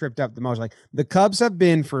I'm getting tripped up the most. Like the Cubs have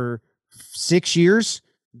been for 6 years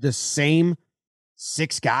the same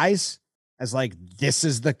 6 guys as like this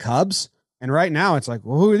is the Cubs. And right now it's like,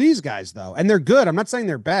 well, who are these guys though? And they're good. I'm not saying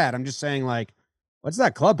they're bad. I'm just saying like, what's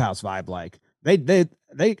that clubhouse vibe like? They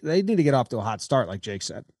need to get off to a hot start, like Jake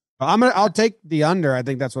said. I'll take the under. I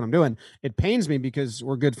think that's what I'm doing. It pains me because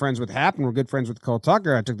we're good friends with Hap and we're good friends with Cole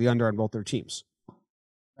Tucker. I took the under on both their teams.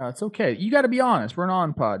 It's okay. You got to be honest. We're an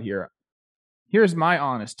on pod here. Here's my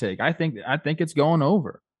honest take. I think it's going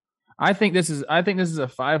over. I think this is a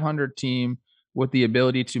 500 team with the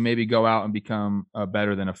ability to maybe go out and become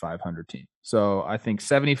better than a 500 team. So I think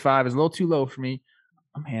 75 is a little too low for me.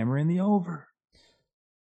 I'm hammering the over.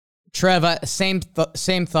 Trev, same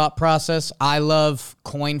thought process. I love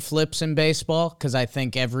coin flips in baseball because I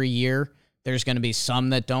think every year there's going to be some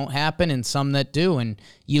that don't happen and some that do. And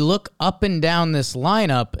you look up and down this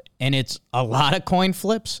lineup, and it's a lot of coin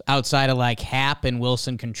flips outside of like Hap and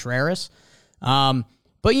Wilson Contreras.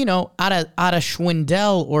 But, you know, out of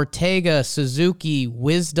Schwindel, Ortega, Suzuki,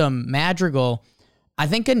 Wisdom, Madrigal, I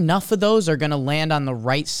think enough of those are going to land on the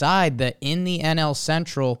right side that in the NL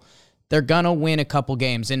Central, they're going to win a couple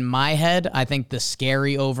games. In my head, I think the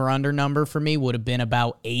scary over-under number for me would have been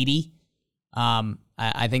about 80.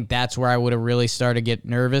 I think that's where I would have really started to get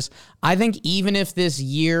nervous. I think even if this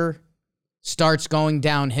year starts going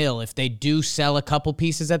downhill, if they do sell a couple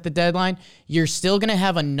pieces at the deadline, you're still going to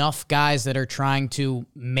have enough guys that are trying to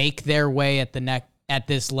make their way at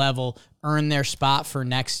this level, earn their spot for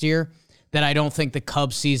next year, that I don't think the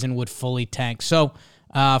Cubs season would fully tank. So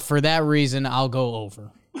for that reason, I'll go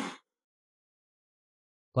over.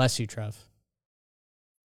 Bless you, Trev.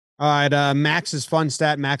 All right, Max's fun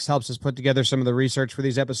stat. Max helps us put together some of the research for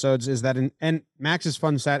these episodes. Is that and Max's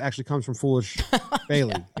fun stat actually comes from Foolish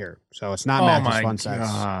Bailey here, so it's not Max's fun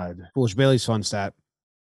stat. Foolish Bailey's fun stat.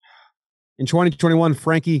 In 2021,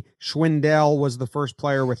 Frankie Schwindel was the first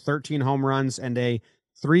player with 13 home runs and a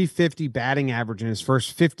 .350 batting average in his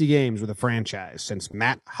first 50 games with a franchise since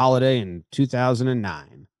Matt Holliday in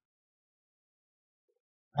 2009.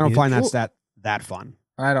 I don't find that stat that fun.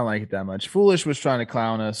 I don't like it that much. Foolish was trying to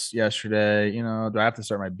clown us yesterday. You know, do I have to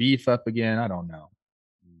start my beef up again? I don't know.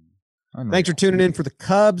 Thanks for tuning in for the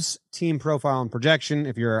Cubs team profile and projection.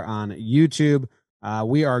 If you're on YouTube,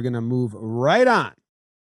 we are going to move right on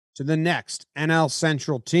to the next NL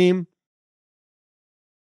Central team.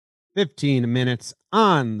 15 minutes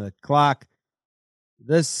on the clock.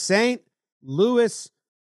 The St. Louis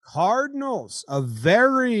Cardinals.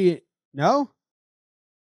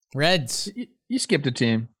 Reds. You skipped a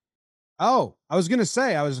team. Oh, I was going to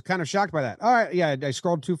say, I was kind of shocked by that. All right. Yeah, I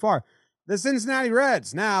scrolled too far. The Cincinnati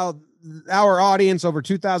Reds. Now, our audience, over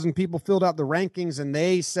 2,000 people, filled out the rankings, and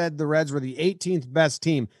they said the Reds were the 18th best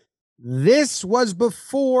team. This was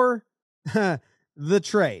before the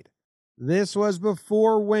trade. This was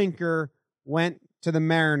before Winker went to the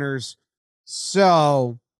Mariners.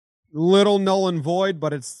 So, little null and void,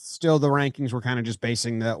 but it's still the rankings we're kind of just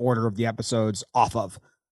basing the order of the episodes off of.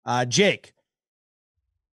 Jake.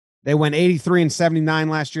 They went 83-79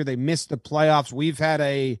 last year. They missed the playoffs. We've had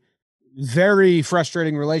a very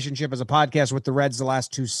frustrating relationship as a podcast with the Reds the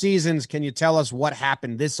last 2 seasons. Can you tell us what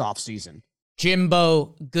happened this offseason?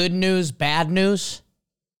 Jimbo, good news, bad news?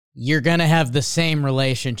 You're going to have the same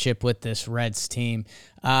relationship with this Reds team.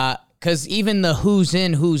 Because even the who's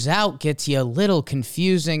in, who's out gets you a little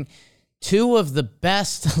confusing. 2 of the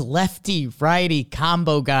best lefty-righty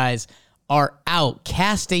combo guys are out.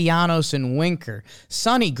 Castellanos and Winker.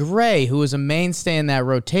 Sonny Gray, who was a mainstay in that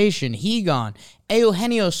rotation, he gone.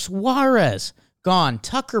 Eugenio Suarez, gone.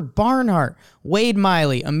 Tucker Barnhart, Wade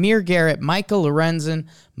Miley, Amir Garrett, Michael Lorenzen,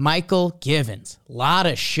 Michael Givens. A lot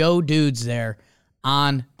of show dudes there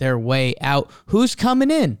on their way out. Who's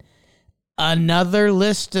coming in? Another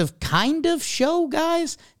list of kind of show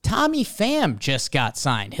guys. Tommy Pham just got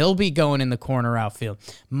signed. He'll be going in the corner outfield.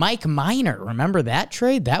 Mike Minor, remember that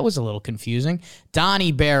trade? That was a little confusing.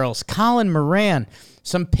 Donnie Barrels, Colin Moran,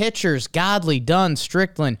 some pitchers, Godley, Dunn,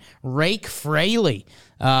 Strickland, Rake Fraley,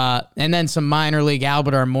 and then some minor league,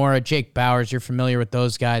 Albert Armora, Jake Bowers. You're familiar with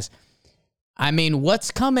those guys. I mean, what's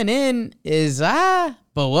coming in is, but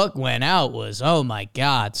what went out was, oh my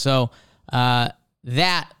God. So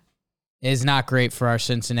that is not great for our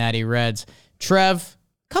Cincinnati Reds. Trev,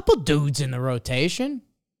 couple dudes in the rotation.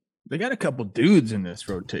 They got a couple dudes in this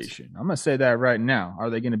rotation. I'm going to say that right now. Are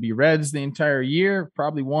they going to be Reds the entire year?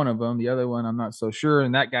 Probably one of them. The other one, I'm not so sure.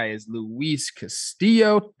 And that guy is Luis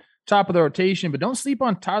Castillo, top of the rotation. But don't sleep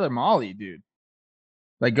on Tyler Mahle, dude.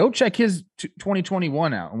 Like, go check his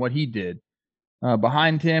 2021 out and what he did.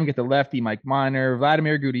 Behind him, get the lefty Mike Minor,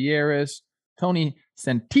 Vladimir Gutierrez, Tony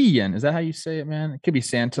Santillan. Is that how you say it, man? It could be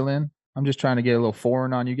Santillan. I'm just trying to get a little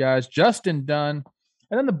foreign on you guys. Justin Dunn.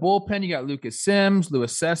 And then the bullpen, you got Lucas Sims,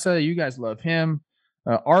 Luis Cessa. You guys love him.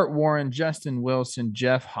 Art Warren, Justin Wilson,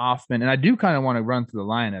 Jeff Hoffman. And I do kind of want to run through the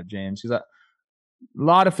lineup, James, because a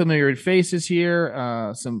lot of familiar faces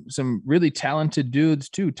here. Some really talented dudes,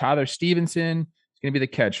 too. Tyler Stevenson is going to be the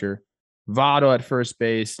catcher. Votto at first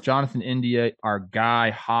base. Jonathan India, our guy,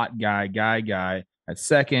 hot guy at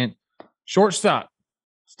second. Shortstop.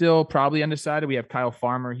 Still probably undecided. We have Kyle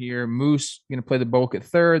Farmer here. Moose going to play the bulk at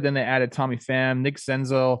third. Then they added Tommy Pham, Nick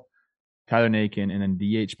Senzel, Tyler Naquin, and then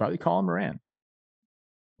DH probably Colin Moran.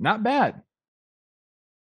 Not bad.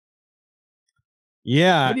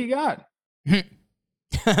 Yeah. What do you got?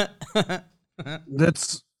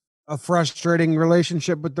 That's a frustrating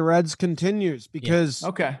relationship with the Reds continues because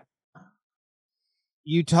Okay.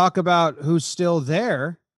 You talk about who's still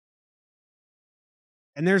there,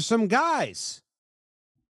 and there's some guys.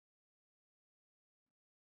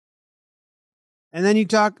 And then you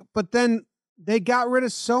talk, but then they got rid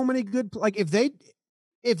of so many good, like if they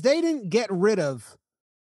didn't get rid of,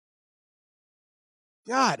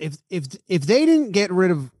 God, if they didn't get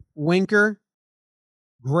rid of Winker,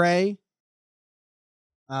 Gray,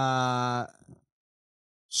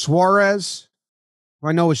 Suarez, who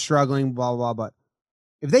I know is struggling, blah, blah, blah, but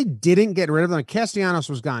if they didn't get rid of them, Castellanos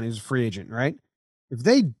was gone. He was a free agent, right? If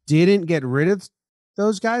they didn't get rid of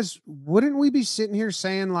those guys, wouldn't we be sitting here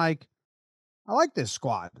saying like, I like this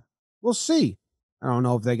squad. We'll see. I don't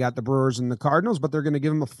know if they got the Brewers and the Cardinals, but they're going to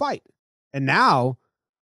give them a fight. And now,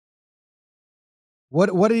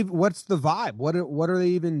 what's the vibe? What are they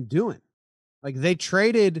even doing? Like they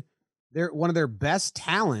traded one of their best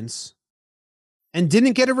talents and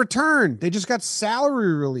didn't get a return. They just got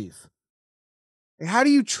salary relief. How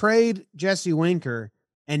do you trade Jesse Winker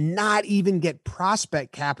and not even get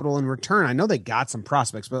prospect capital in return? I know they got some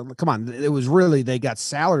prospects, but come on, it was really they got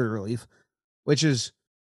salary relief. Which is,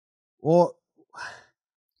 well,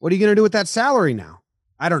 what are you going to do with that salary now?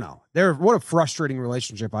 I don't know. What a frustrating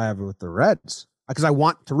relationship I have with the Reds because I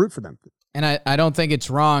want to root for them. And I don't think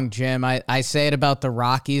it's wrong, Jim. I say it about the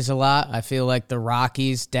Rockies a lot. I feel like the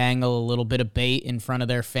Rockies dangle a little bit of bait in front of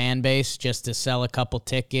their fan base just to sell a couple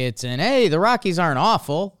tickets. And, hey, the Rockies aren't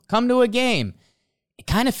awful. Come to a game. It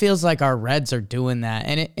kind of feels like our Reds are doing that.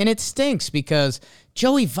 And it stinks because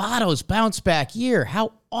Joey Votto's bounce back year,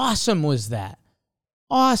 how awesome was that?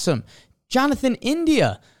 Awesome. Jonathan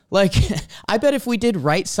India. Like, I bet if we did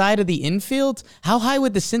right side of the infield, how high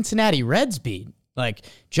would the Cincinnati Reds be? Like,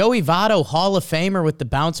 Joey Votto, Hall of Famer with the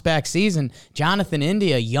bounce back season. Jonathan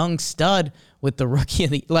India, young stud with the rookie of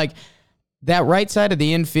the, like, that right side of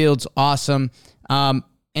the infield's awesome.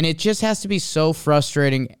 And it just has to be so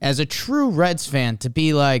frustrating as a true Reds fan to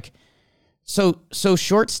be like, so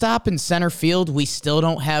shortstop and center field, we still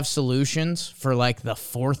don't have solutions for like the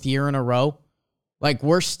fourth year in a row. Like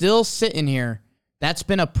we're still sitting here. That's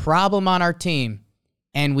been a problem on our team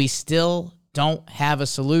and we still don't have a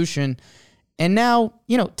solution. And now,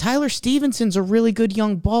 Tyler Stevenson's a really good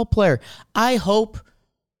young ball player. I hope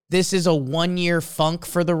this is a 1-year funk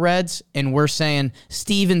for the Reds, and we're saying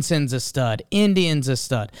Stevenson's a stud, Indian's a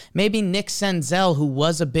stud. Maybe Nick Senzel, who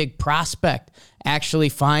was a big prospect, actually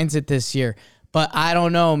finds it this year. But I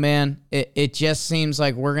don't know, man. It just seems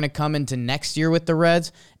like we're going to come into next year with the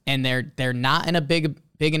Reds, and they're not in a big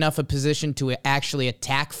enough a position to actually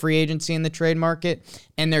attack free agency in the trade market,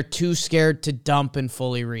 and they're too scared to dump and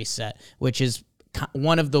fully reset, which is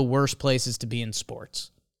one of the worst places to be in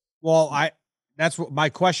sports. Well, that's what my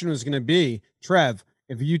question was going to be, Trev.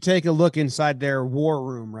 If you take a look inside their war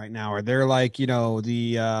room right now, or they're like,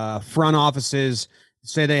 the front offices,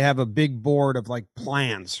 say they have a big board of like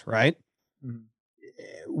plans, right? Mm-hmm.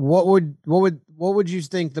 What would you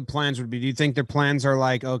think the plans would be? Do you think their plans are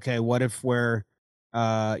like, okay, what if we're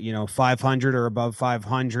 500 or above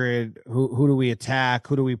 500? Who do we attack?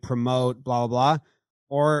 Who do we promote? Blah, blah, blah.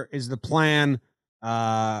 Or is the plan, who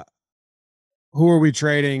are we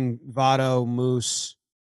trading? Votto, Moose,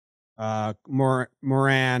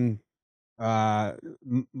 Moran,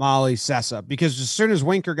 Mahle, Cessa? Because as soon as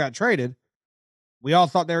Winker got traded, we all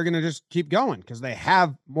thought they were going to just keep going because they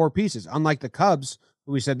have more pieces. Unlike the Cubs,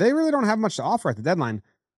 who we said they really don't have much to offer at the deadline.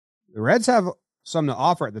 The Reds have some to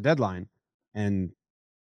offer at the deadline, and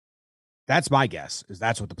that's my guess, is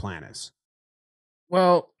that's what the plan is.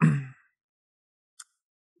 Well,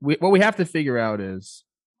 what we have to figure out is,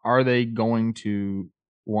 are they going to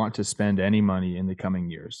want to spend any money in the coming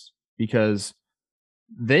years? Because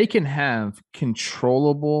they can have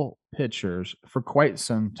controllable pitchers for quite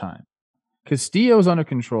some time. Castillo's under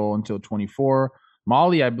control until 24.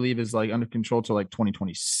 Molly, I believe, is like under control till like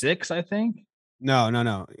 2026, I think.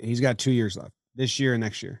 No. He's got 2 years left, this year and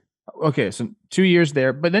next year. Okay, so 2 years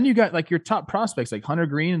there. But then you got like your top prospects like Hunter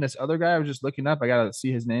Green and this other guy I was just looking up. I got to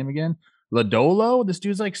see his name again. Lodolo, this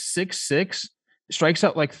dude's like 6'6", strikes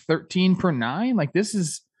out like 13 per 9. Like this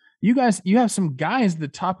is, you have some guys at the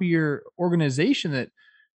top of your organization that,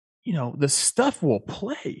 you know, the stuff will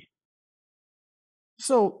play.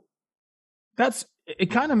 So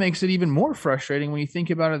it kind of makes it even more frustrating when you think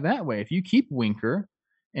about it that way. If you keep Winker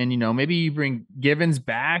and, you know, maybe you bring Givens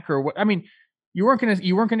back or what, I mean, you weren't going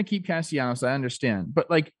to keep Castellanos, I understand, but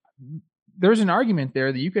like there's an argument there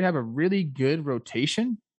that you could have a really good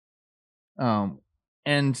rotation.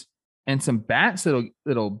 And some bats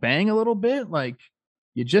that'll bang a little bit. Like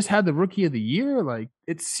you just had the rookie of the year. Like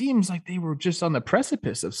it seems like they were just on the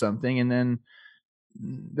precipice of something, and then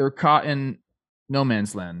they're caught in no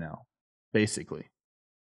man's land now, basically.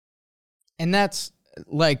 And that's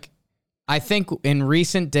like, I think in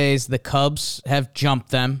recent days, the Cubs have jumped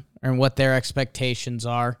them and what their expectations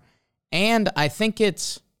are. And I think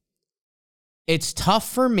it's tough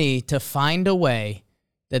for me to find a way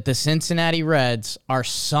that the Cincinnati Reds are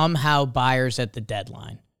somehow buyers at the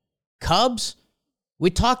deadline. Cubs, we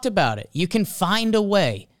talked about it. You can find a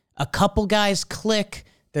way. A couple guys click.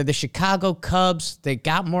 They're the Chicago Cubs. They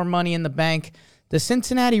got more money in the bank. The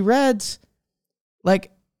Cincinnati Reds,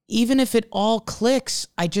 like, even if it all clicks,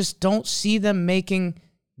 I just don't see them making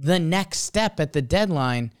the next step at the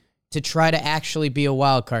deadline to try to actually be a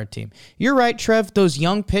wild card team. You're right, Trev. Those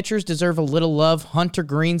young pitchers deserve a little love. Hunter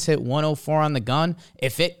Green's hit 104 on the gun.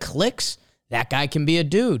 If it clicks, that guy can be a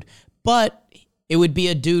dude. But it would be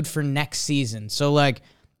a dude for next season. So, like,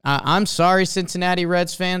 I'm sorry, Cincinnati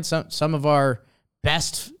Reds fans. Some of our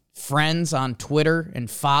best friends on Twitter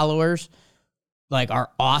and followers, like,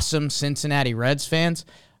 are awesome Cincinnati Reds fans.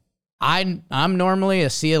 I'm normally a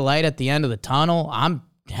see a light at the end of the tunnel. I'm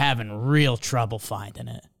having real trouble finding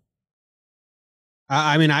it.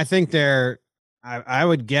 I mean, I think I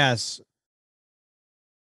would guess,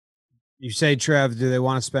 you say, Trev, do they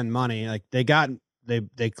want to spend money? Like they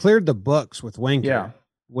cleared the books with Winker,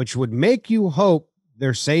 which would make you hope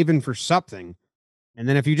they're saving for something. And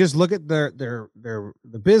then if you just look at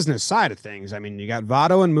the business side of things, I mean, you got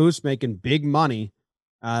Votto and Moose making big money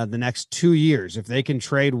the next 2 years. If they can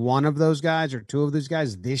trade one of those guys or two of those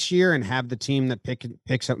guys this year and have the team that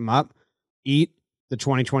picks them up eat the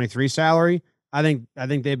 2023 salary, I think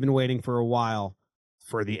they've been waiting for a while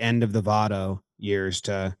for the end of the Votto years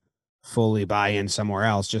to fully buy in somewhere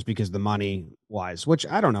else, just because the money wise, which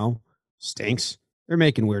I don't know, stinks. They're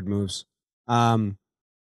making weird moves. I'm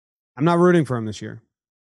not rooting for him this year.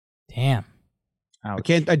 Damn. Ouch.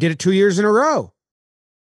 I did it 2 years in a row.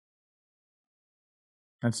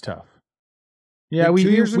 That's tough. Yeah, we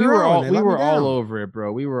were all over it,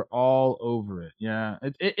 bro. We were all over it. Yeah,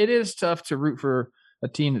 it is tough to root for a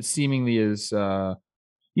team that seemingly is, like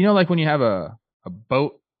when you have a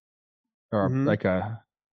boat or like a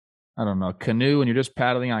canoe, and you're just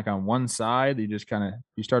paddling like on one side, you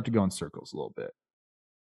start to go in circles a little bit.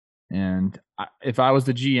 And if I was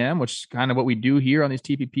the GM, which is kind of what we do here on these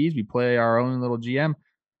TPPs, we play our own little GM.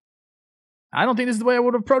 I don't think this is the way I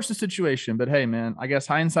would approach the situation, but hey, man, I guess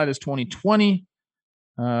hindsight is 20/20.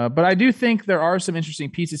 But I do think there are some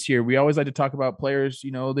interesting pieces here. We always like to talk about players,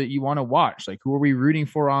 that you want to watch. Like, who are we rooting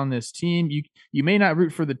for on this team? You may not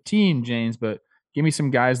root for the team, James, but give me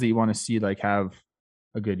some guys that you want to see like have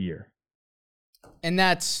a good year. And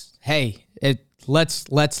that's, hey,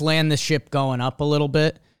 let's land the ship going up a little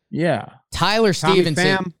bit. Yeah. Tyler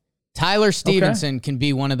Stevenson can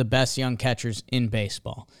be one of the best young catchers in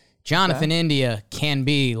baseball. Jonathan India can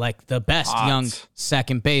be like the best young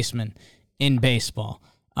second baseman in baseball.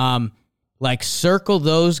 Circle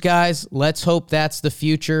those guys. Let's hope that's the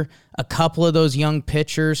future. A couple of those young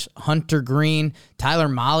pitchers, Hunter Green, Tyler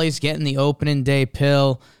Molly's getting the opening day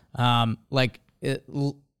pill.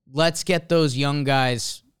 Let's get those young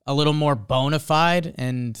guys a little more bona fide,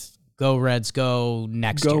 and go Reds, go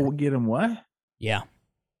next year. Go get them what? Yeah.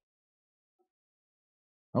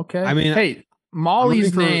 Okay. I mean, hey,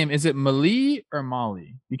 Molly's name, is it Mali or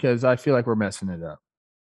Molly? Because I feel like we're messing it up.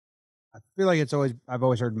 I feel like I've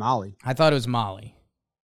always heard Molly. I thought it was Molly.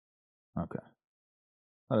 Okay.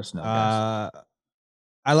 Let us know, guys.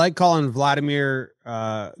 I like calling Vladimir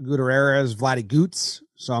Gutierrez Vladdy Goots,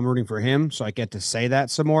 so I'm rooting for him, so I get to say that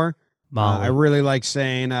some more. I really like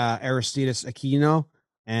saying Aristides Aquino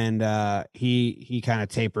and he kind of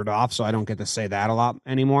tapered off, so I don't get to say that a lot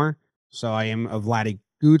anymore. So I am a Vladdy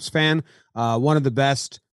Goots fan. One of the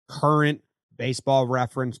best current Baseball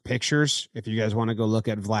Reference pictures. If you guys want to go look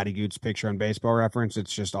at Vladdy Goots' picture on Baseball Reference,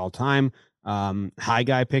 it's just all time. High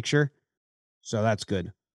guy picture. So that's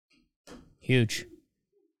good. Huge.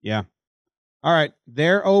 Yeah. All right.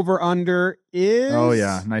 Their over under is. Oh,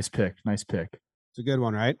 yeah. Nice pick. Nice pick. It's a good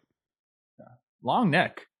one, right? Long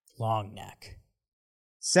neck. Long neck.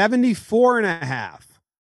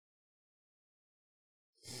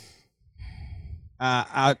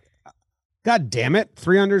 74.5. God damn it.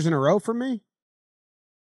 3 unders in a row for me.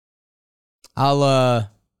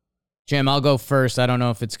 Jim, I'll go first. I don't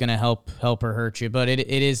know if it's going to help or hurt you, but it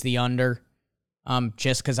is the under.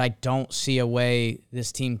 Just because I don't see a way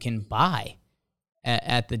this team can buy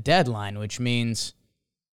at the deadline, which means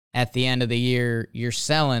at the end of the year, you're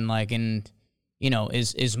selling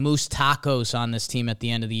is Moose Tacos on this team at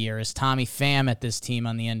the end of the year? Is Tommy Pham at this team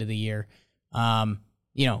on the end of the year?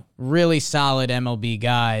 Really solid MLB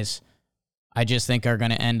guys. I just think are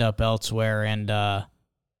going to end up elsewhere, and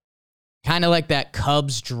kind of like that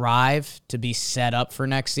Cubs drive to be set up for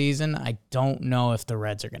next season. I don't know if the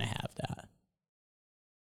Reds are going to have that.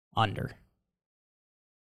 Under.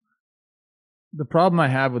 The problem I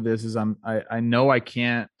have with this is I know I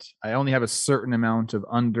can't. I only have a certain amount of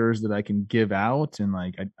unders that I can give out, and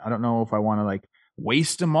I don't know if I want to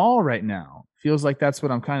waste them all right now. Feels like that's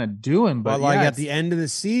what I'm kind of doing. But at the end of the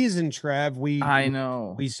season, Trev, I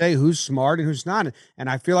know we say who's smart and who's not, and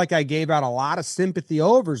I feel like I gave out a lot of sympathy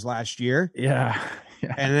overs last year. Yeah.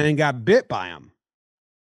 And then got bit by them.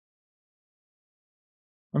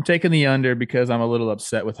 I'm taking the under because I'm a little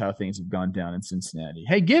upset with how things have gone down in Cincinnati.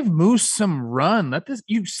 Hey, give Moose some run.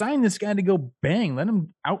 You sign this guy to go bang. Let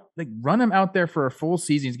him out, run him out there for a full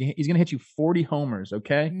season. He's going to hit you 40 homers.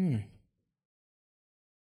 Okay.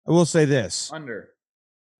 I will say this. Under.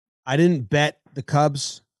 I didn't bet the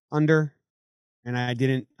Cubs under, and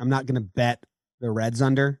I'm not going to bet the Reds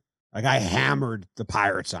under. I hammered the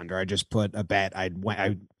Pirates under. I just put a bet. I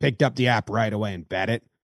picked up the app right away and bet it.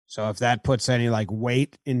 So if that puts any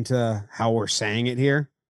weight into how we're saying it here,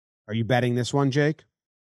 are you betting this one, Jake?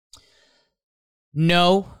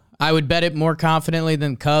 No, I would bet it more confidently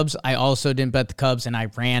than Cubs. I also didn't bet the Cubs, and I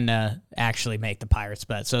ran to actually make the Pirates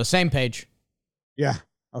bet. So same page. Yeah.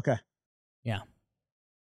 Okay. Yeah.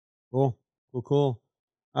 Cool.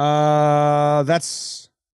 That's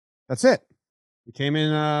it. We came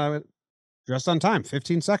in just on time.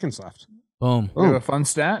 15 seconds left. Boom. We have a fun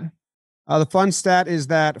stat. The fun stat is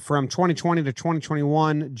that from 2020 to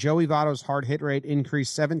 2021, Joey Votto's hard hit rate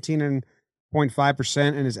increased 17.5%,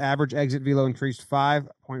 and his average exit velo increased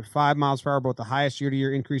 5.5 miles per hour, both the highest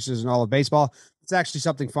year-to-year increases in all of baseball. It's actually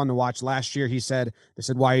something fun to watch. Last year, they said,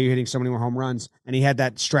 why are you hitting so many more home runs? And he had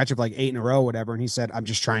that stretch of 8 in a row, whatever. And he said, I'm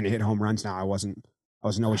just trying to hit home runs now. I wasn't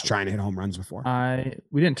always trying to hit home runs before.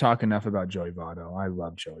 We didn't talk enough about Joey Votto. I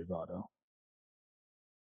love Joey Votto.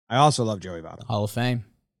 I also love Joey Votto. Hall of Fame.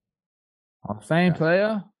 Hall of Fame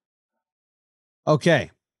player. Okay.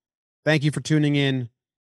 Thank you for tuning in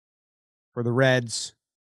for the Reds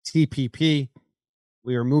TPP.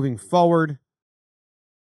 We are moving forward.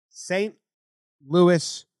 St.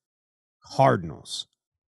 Louis Cardinals.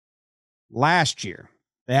 Last year,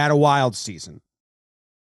 they had a wild season.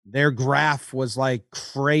 Their graph was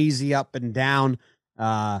crazy up and down.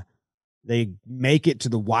 They make it to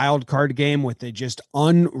the wild card game with a just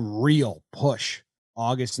unreal push.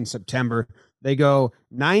 August and September. They go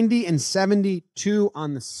 90-72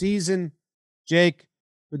 on the season. Jake,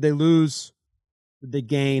 did they lose? Did they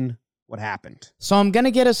gain? What happened? So I'm going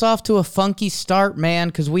to get us off to a funky start, man,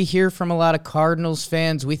 because we hear from a lot of Cardinals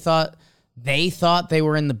fans. They thought they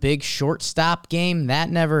were in the big shortstop game. That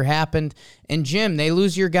never happened. And Jim, they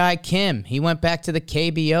lose your guy Kim. He went back to the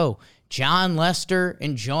KBO. John Lester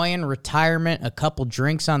enjoying retirement, a couple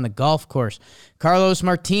drinks on the golf course. Carlos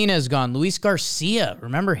Martinez gone. Luis Garcia,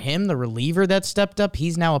 remember him, the reliever that stepped up?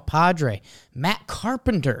 He's now a Padre. Matt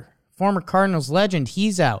Carpenter, former Cardinals legend,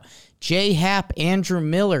 he's out. Jay Happ, Andrew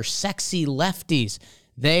Miller, sexy lefties,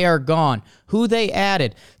 they are gone. Who they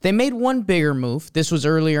added? They made one bigger move. This was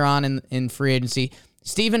earlier on in free agency.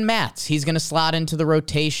 Steven Matz, he's going to slot into the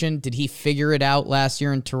rotation. Did he figure it out last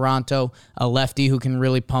year in Toronto? A lefty who can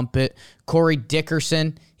really pump it. Corey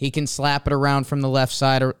Dickerson, he can slap it around from the left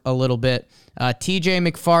side a little bit. TJ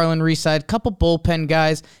McFarland re-signed. Couple bullpen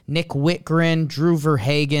guys. Nick Whitgren, Drew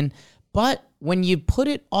Verhagen. But when you put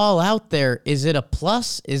it all out there, is it a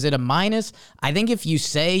plus? Is it a minus? I think if you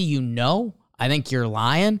say I think you're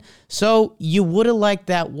lying. So you would have liked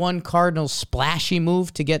that one Cardinals splashy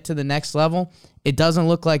move to get to the next level. It doesn't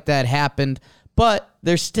look like that happened, but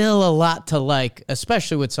there's still a lot to like,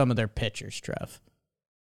 especially with some of their pitchers, Trev.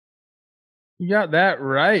 You got that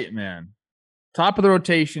right, man. Top of the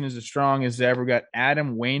rotation is as strong as ever. We got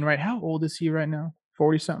Adam Wainwright. How old is he right now?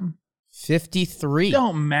 40-something? 53.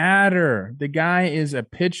 Don't matter. The guy is a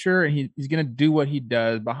pitcher, and he's going to do what he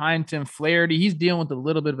does. Behind Tim Flaherty, he's dealing with a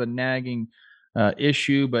little bit of a nagging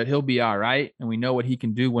issue, but he'll be all right. And we know what he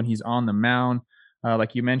can do when he's on the mound.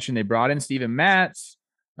 Like you mentioned, they brought in Steven Matz.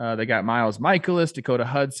 They got Miles Michaelis, Dakota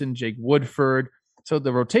Hudson, Jake Woodford. So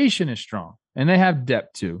the rotation is strong, and they have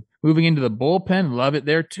depth too. Moving into the bullpen, love it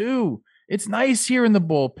there too. It's nice here in the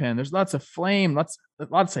bullpen. There's lots of flame,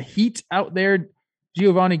 lots of heat out there.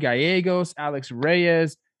 Giovanni Gallegos, Alex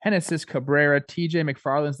Reyes, Genesis Cabrera, TJ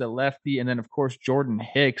McFarland's the lefty, and then, of course, Jordan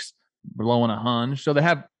Hicks blowing a hunch. So they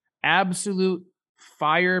have absolute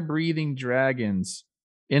fire-breathing dragons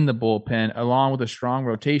in the bullpen, along with a strong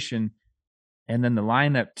rotation. And then the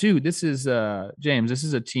lineup, too. This is, James, this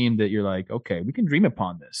is a team that you're like, okay, we can dream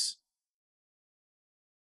upon this.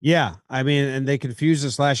 Yeah, I mean, and they confused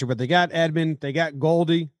us last year, but they got Edman, they got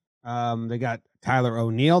Goldie, they got Tyler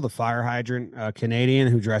O'Neill, the fire hydrant Canadian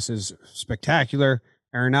who dresses spectacular,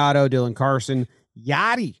 Arenado, Dylan Carson,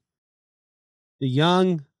 Yachty, the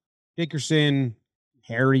young Dickerson,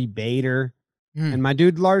 Harry Bader, and my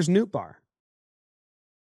dude Lars Nootbaar.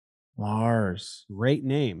 Lars. Great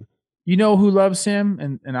name. You know who loves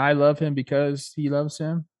him, and I love him because he loves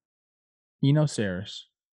him? Eno Saris.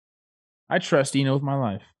 I trust Eno with my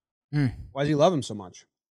life. Why does he love him so much?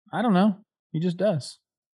 I don't know. He just does.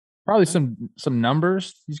 Probably some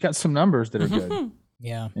numbers. He's got some numbers that are good.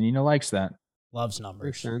 Yeah. And Eno likes that. Loves numbers.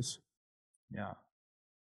 Makes sense. Yeah.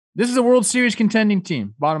 This is a World Series contending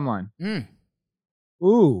team, bottom line.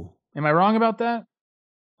 Ooh. Am I wrong about that?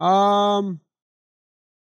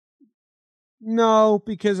 No,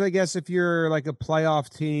 because I guess if you're like a playoff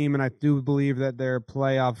team, and I do believe that they're a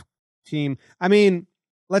playoff team. I mean,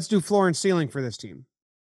 let's do floor and ceiling for this team.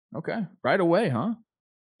 Okay. Right away, huh?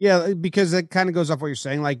 Yeah, because it kind of goes off what you're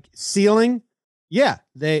saying. Like ceiling, yeah,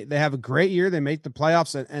 they have a great year. They make the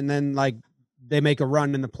playoffs, and then like they make a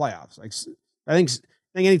run in the playoffs. Like I think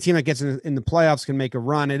any team that gets in the playoffs can make a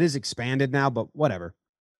run. It is expanded now, but whatever.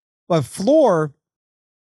 But floor,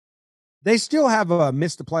 they still have a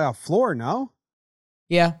missed the playoff floor, no?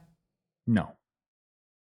 Yeah. No.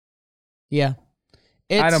 Yeah.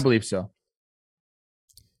 I don't believe so.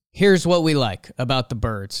 Here's what we like about the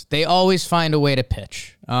Birds. They always find a way to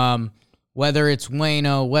pitch. Whether it's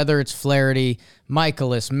Waino, whether it's Flaherty,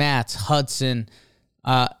 Michaelis, Matz, Hudson,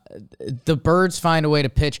 the Birds find a way to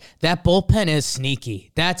pitch. That bullpen is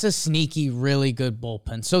sneaky. That's a sneaky, really good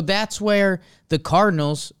bullpen. So that's where the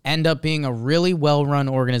Cardinals end up being a really well-run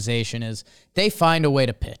organization is they find a way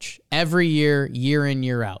to pitch every year, year in,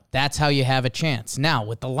 year out. That's how you have a chance. Now,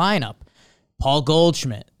 with the lineup, Paul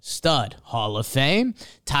Goldschmidt, stud, Hall of Fame.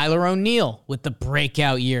 Tyler O'Neill with the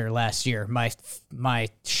breakout year last year. My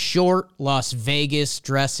short Las Vegas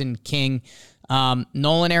dressing king.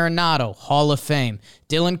 Nolan Arenado, Hall of Fame.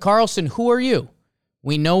 Dylan Carlson, who are you?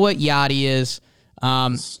 We know what Yachty is.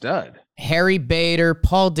 Stud. Harry Bader,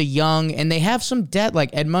 Paul DeYoung, and they have some debt.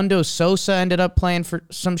 Like Edmundo Sosa ended up playing for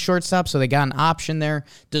some shortstop, so they got an option there.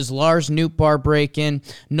 Does Lars Nootbaar break in?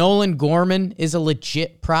 Nolan Gorman is a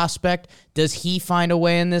legit prospect. Does he find a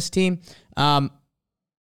way in this team?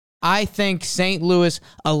 I think St. Louis,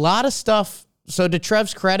 a lot of stuff. So to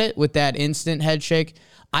Trev's credit with that instant head shake,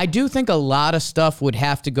 I do think a lot of stuff would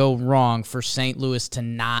have to go wrong for St. Louis to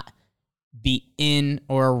not be in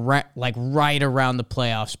or right around the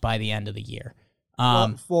playoffs by the end of the year.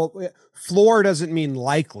 Floor doesn't mean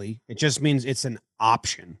likely. It just means it's an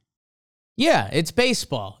option. Yeah, it's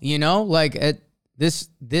baseball, you know? Like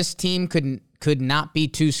this team could not be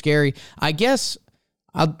too scary. I guess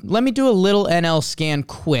let me do a little NL scan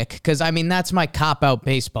quick because, I mean, that's my cop-out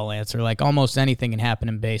baseball answer. Like almost anything can happen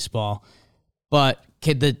in baseball. But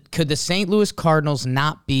could the St. Louis Cardinals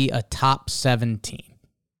not be a top 7 team?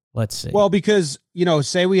 Let's see. Well, because, you know,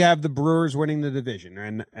 say we have the Brewers winning the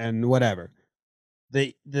division and whatever.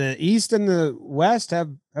 The East and the West have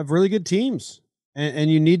really good teams.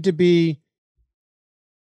 And you need to be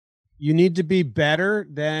better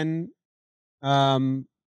than all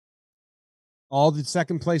the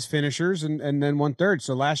second place finishers and then 1/3.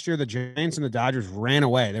 So last year the Giants and the Dodgers ran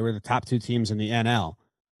away. They were the top 2 teams in the NL,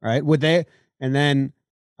 right? And then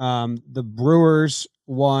the Brewers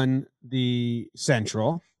won the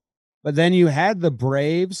Central. But then you had the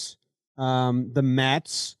Braves, the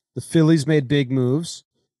Mets, the Phillies made big moves.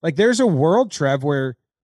 Like there's a world, Trev, where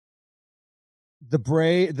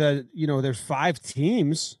there's 5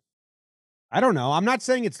 teams. I don't know. I'm not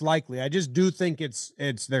saying it's likely. I just do think it's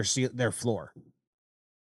their floor.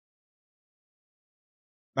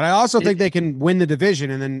 But I also think they can win the division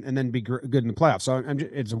and then be good in the playoffs. So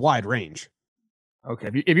it's a wide range.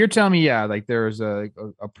 Okay, if you're telling me, yeah, like there's a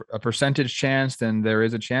percentage chance, then there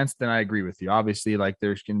is a chance. Then I agree with you. Obviously, like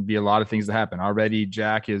there can be a lot of things that happen. Already,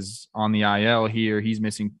 Jack is on the IL here. He's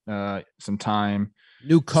missing some time.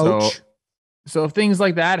 New coach. So if things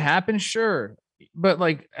like that happen, sure. But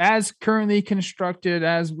like as currently constructed,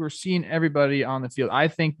 as we're seeing everybody on the field, I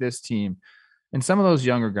think this team and some of those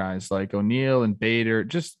younger guys like O'Neill and Bader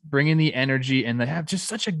just bring in the energy, and they have just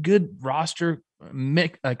such a good roster,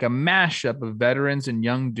 like a mashup of veterans and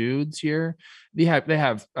young dudes here. They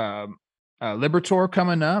have Liberatore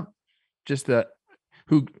coming up.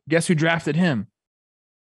 Guess who drafted him?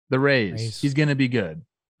 The Rays. He's going to be good.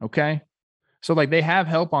 Okay. So like they have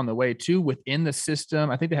help on the way too within the system.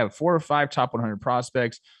 I think they have 4 or 5 top 100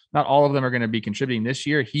 prospects. Not all of them are going to be contributing this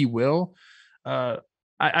year. He will.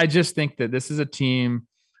 I just think that this is a team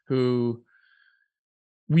who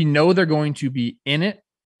we know they're going to be in it.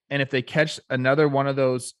 And if they catch another one of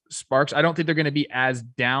those sparks, I don't think they're going to be as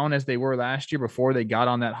down as they were last year before they got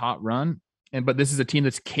on that hot run. But this is a team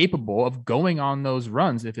that's capable of going on those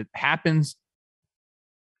runs. If it happens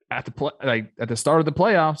at the start of the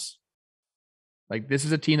playoffs, like this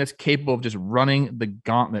is a team that's capable of just running the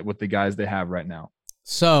gauntlet with the guys they have right now.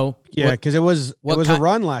 So yeah, because it was a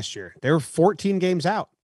run last year. They were 14 games out.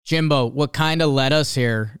 Jimbo, what kind of led us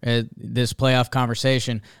here at this playoff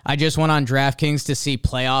conversation? I just went on DraftKings to see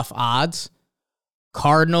playoff odds.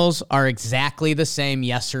 Cardinals are exactly the same,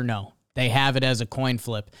 yes or no. They have it as a coin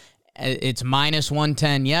flip. It's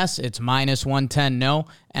 -110 yes, it's -110 no.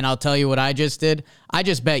 And I'll tell you what I just did. I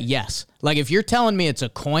just bet yes. Like if you're telling me it's a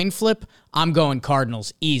coin flip, I'm going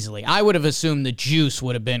Cardinals easily. I would have assumed the juice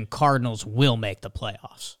would have been Cardinals will make the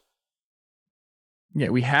playoffs. Yeah,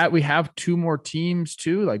 we have 2 more teams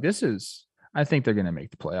too. Like I think they're going to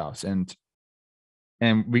make the playoffs, and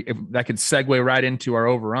if that could segue right into our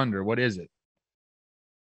over under. What is it?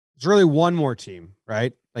 It's really one more team,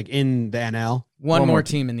 right? Like in the NL. One more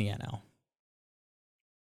team in the NL.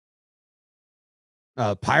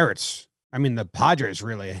 Pirates. I mean, the Padres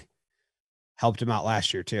really helped him out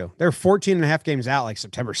last year too. They're 14 and a half games out, like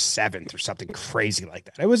September 7th or something crazy like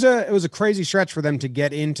that. It was a crazy stretch for them to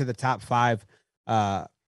get into the top 5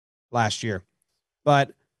 last year.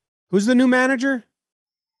 But who's the new manager?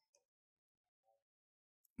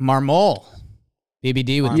 Marmol.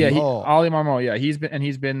 BBD with Ollie Marmol. Yeah,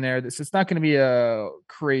 he's been there. It's not going to be a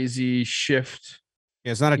crazy shift.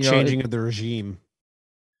 Yeah, it's not a changing of the regime.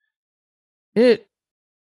 It's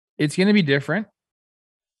going to be different.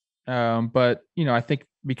 But I think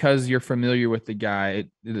because you're familiar with the guy,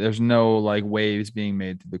 there's no like waves being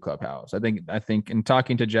made to the clubhouse. I think in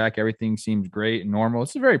talking to Jack, everything seems great and normal.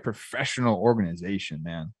 It's a very professional organization,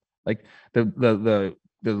 man. Like the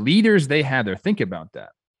leaders they had there. Think about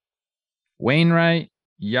that. Wainwright,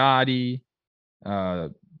 Yachty,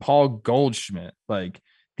 Paul Goldschmidt. Like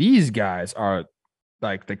these guys are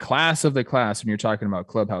like the class of the class when you're talking about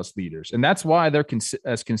clubhouse leaders. And that's why they're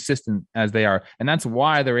as consistent as they are. And that's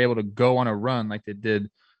why they're able to go on a run like they did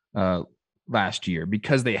last year,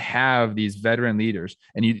 because they have these veteran leaders.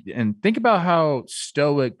 And think about how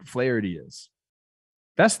stoic Flaherty is.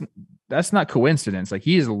 That's not coincidence. Like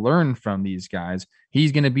he has learned from these guys.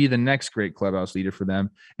 He's going to be the next great clubhouse leader for them.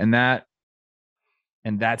 And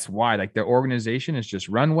that's why like their organization is just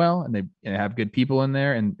run well, and they have good people in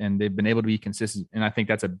there, and they've been able to be consistent. And I think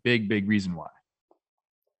that's a big, big reason why.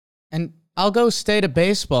 And I'll go state of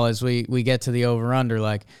baseball as we get to the over under.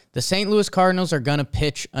 Like the St. Louis Cardinals are going to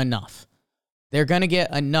pitch enough. They're going to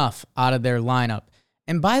get enough out of their lineup.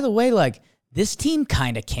 And by the way, like this team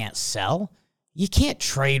kind of can't sell. You can't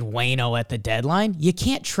trade Waino at the deadline. You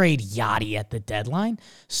can't trade Yachty at the deadline.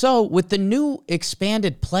 So with the new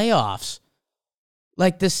expanded playoffs,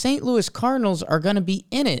 like the St. Louis Cardinals are going to be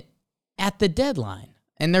in it at the deadline,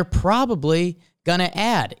 and they're probably going to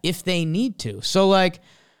add if they need to. So like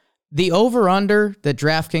the over-under that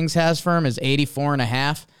DraftKings has for him is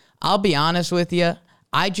 84.5. I'll be honest with you.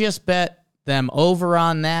 I just bet them over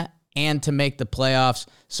on that and to make the playoffs.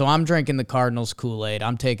 So I'm drinking the Cardinals Kool-Aid.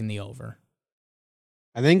 I'm taking the over.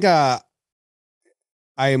 I think I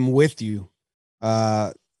am with you.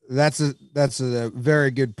 That's a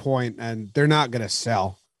very good point, and they're not going to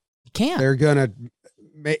sell. You can't. They're going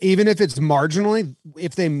to, even if it's marginally,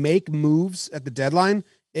 if they make moves at the deadline,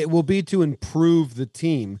 it will be to improve the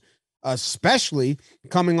team, especially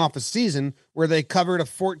coming off a season where they covered a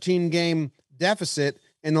 14-game deficit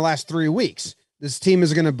in the last 3 weeks. This team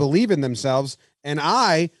is going to believe in themselves, and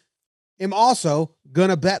I am also going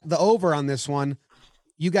to bet the over on this one.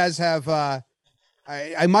 You guys have, I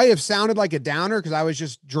I might have sounded like a downer because I was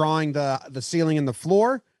just drawing the ceiling and the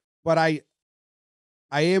floor, but I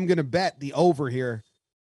am going to bet the over here.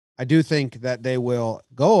 I do think that they will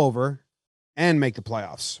go over and make the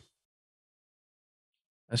playoffs.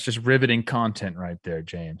 That's just riveting content right there,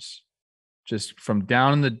 James. Just from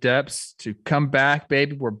down in the depths to come back,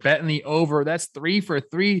 baby. We're betting the over. That's 3 for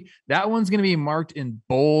 3. That one's going to be marked in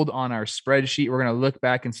bold on our spreadsheet. We're going to look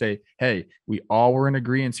back and say, hey, we all were in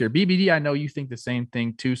agreement here. BBD, I know you think the same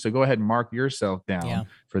thing too. So go ahead and mark yourself down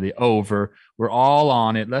for the over. We're all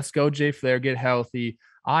on it. Let's go, Jay Flair. Get healthy.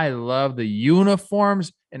 I love the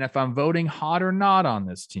uniforms. And if I'm voting hot or not on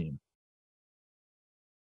this team,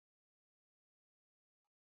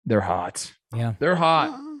 they're hot. Yeah. They're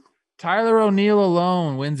hot. Tyler O'Neill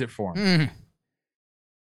alone wins it for him.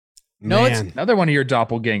 No, it's another one of your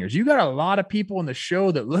doppelgangers. You got a lot of people in the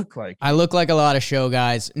show that look like I look like a lot of show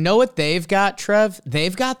guys. Know what they've got, Trev?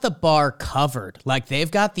 They've got the bar covered. Like they've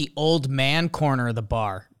got the old man corner of the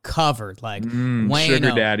bar covered. Like Wayno,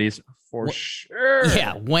 sugar daddies for sure.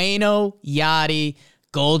 Yeah, Wayno, Yachty,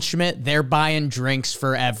 Goldschmidt, they're buying drinks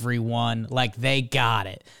for everyone. Like they got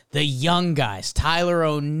it. The young guys, Tyler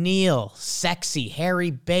O'Neill, Sexy,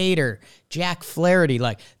 Harry Bader, Jack Flaherty,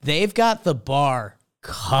 like they've got the bar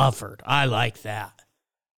covered. I like that.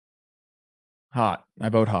 Hot. I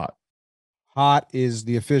vote hot. Hot is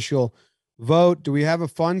the official vote. Do we have a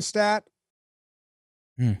fun stat?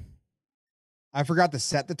 I forgot to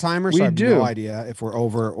set the timer, so I have no idea if we're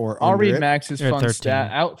over or I'll under read it. Max's fun stat.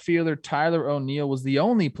 Outfielder Tyler O'Neill was the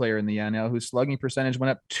only player in the NL whose slugging percentage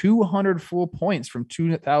went up 200 full points from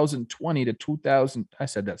 2020 to 2000. I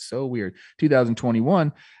said that's so weird.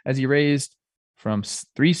 2021, as he raised from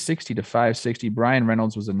 360 to 560. Brian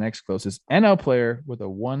Reynolds was the next closest NL player with a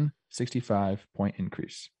 165 point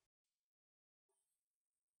increase.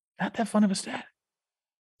 Not that fun of a stat.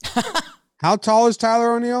 How tall is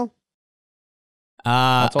Tyler O'Neill?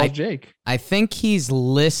 That's all Jake. I think he's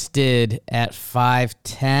listed at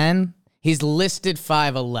 5'10". He's listed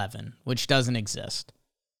 5'11", which doesn't exist.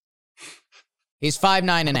 He's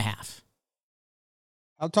 5'9.5".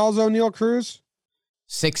 How tall is O'Neill Cruz?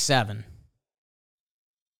 6'7".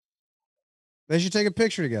 They should take a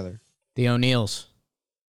picture together. The O'Neills.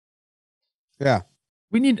 Yeah.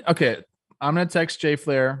 Okay. I'm going to text Jay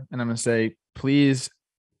Flair and I'm going to say, please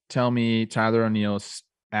tell me Tyler O'Neill's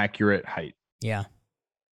accurate height. Yeah.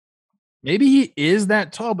 Maybe he is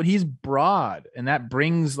that tall, but he's broad. And that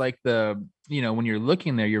brings like when you're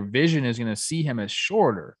looking there, your vision is going to see him as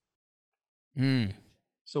shorter.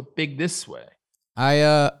 So big this way. I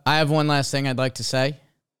have one last thing I'd like to say.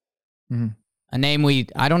 A name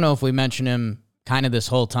I don't know if we mentioned him kind of this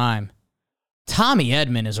whole time. Tommy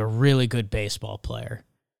Edman is a really good baseball player.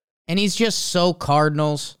 And he's just so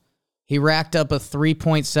Cardinals. He racked up a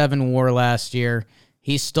 3.7 WAR last year.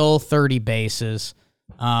 He stole 30 bases.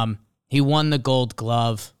 He won the Gold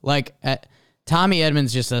Glove. Tommy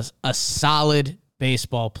Edman's just a solid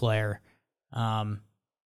baseball player.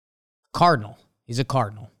 Cardinal. He's a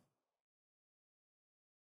Cardinal.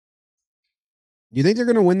 You think they're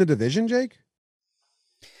going to win the division, Jake?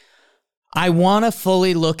 I want to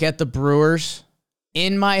fully look at the Brewers.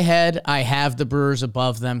 In my head, I have the Brewers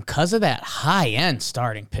above them because of that high-end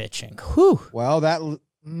starting pitching. Whew. Well, that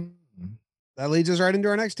leads us right into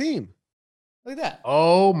our next team. Look at that.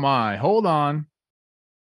 Oh, my. Hold on.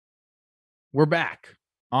 We're back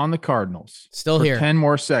on the Cardinals. Still for here. 10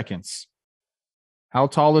 more seconds. How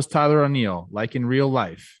tall is Tyler O'Neill, like in real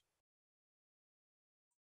life?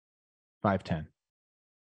 5'10".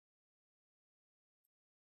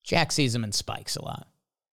 Jack sees him in spikes a lot.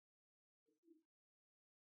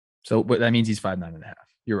 So, but that means he's 5'9.5".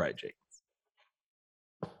 You're right, Jake.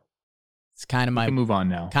 It's kind of We can move on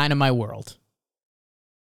now. Kind of my world.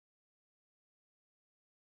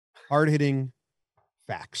 Hard-hitting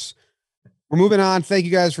facts. We're moving on. Thank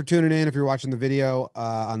you guys for tuning in. If you're watching the video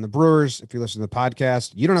on the Brewers, if you listen to the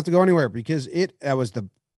podcast, you don't have to go anywhere because that was the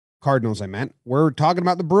Cardinals I meant. We're talking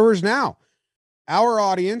about the Brewers now. Our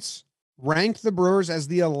audience ranked the Brewers as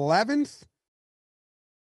the 11th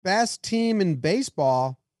best team in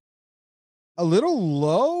baseball. A little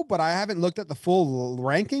low, but I haven't looked at the full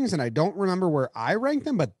rankings and I don't remember where I ranked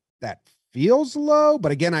them, but that feels low.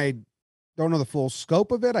 But again, I don't know the full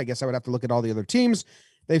scope of it. I guess I would have to look at all the other teams.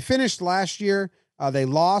 They finished last year. They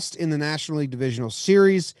lost in the National League Divisional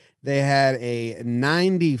Series. They had a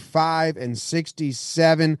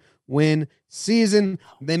 95-67 win season.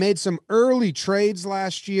 They made some early trades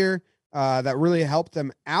last year that really helped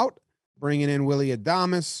them out, bringing in Willy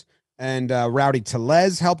Adames, and Rowdy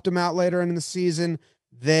Tellez helped them out later in the season.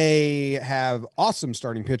 They have awesome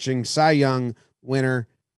starting pitching, Cy Young winner,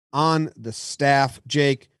 on the staff.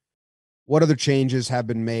 Jake, what other changes have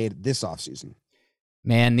been made this offseason?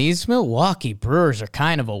 Man, these Milwaukee Brewers are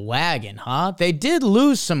kind of a wagon, huh? They did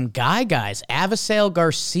lose some guys. Avisail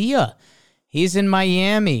Garcia, he's in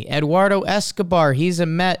Miami. Eduardo Escobar, he's a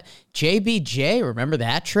Met. JBJ, remember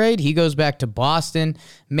that trade? He goes back to Boston.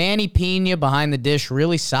 Manny Pena behind the dish,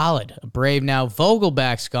 really solid. A Brave now.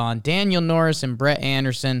 Vogelback's gone. Daniel Norris and Brett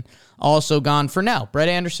Anderson also gone for now. Brett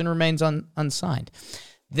Anderson remains unsigned.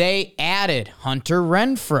 They added Hunter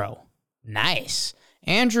Renfroe. Nice.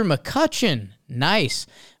 Andrew McCutchen. Nice.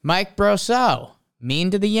 Mike Brosseau. Mean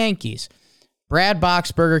to the Yankees. Brad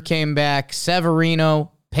Boxberger came back.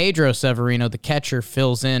 Pedro Severino, the catcher,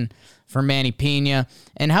 fills in for Manny Pena.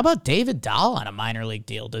 And how about David Dahl on a minor league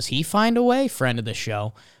deal? Does he find a way? Friend of the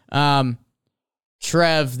show.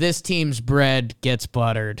 Trev, this team's bread gets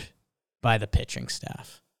buttered by the pitching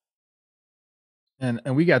staff. And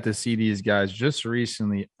we got to see these guys just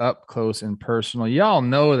recently up close and personal. Y'all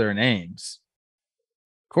know their names.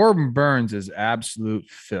 Corbin Burns is absolute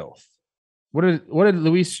filth. What did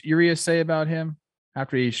Luis Urias say about him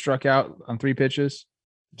after he struck out on 3 pitches?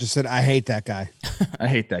 Just said, I hate that guy. I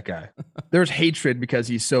hate that guy. There's hatred because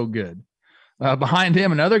he's so good. Behind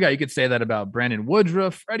him, another guy you could say that about: Brandon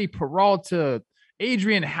Woodruff, Freddie Peralta,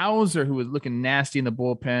 Adrian Hauser, who was looking nasty in the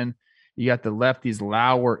bullpen. You got the lefties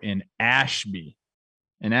Lauer and Ashby.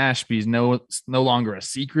 And Ashby's no longer a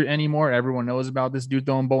secret anymore. Everyone knows about this dude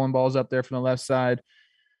throwing bowling balls up there from the left side.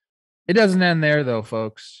 It doesn't end there, though,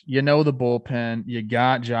 folks. You know the bullpen. You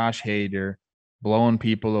got Josh Hader blowing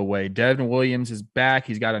people away. Devin Williams is back.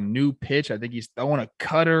 He's got a new pitch. I think he's throwing a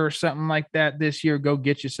cutter or something like that this year. Go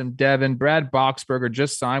get you some Devin. Brad Boxberger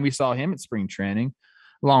just signed. We saw him at spring training,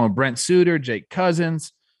 along with Brent Suter, Jake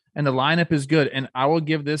Cousins. And the lineup is good. And I will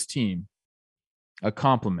give this team a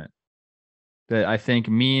compliment that I think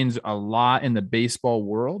means a lot in the baseball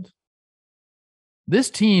world. This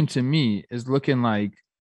team, to me, is looking like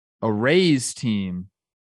a Rays team,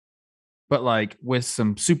 but like with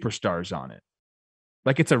some superstars on it.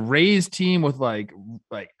 Like it's a Rays team with like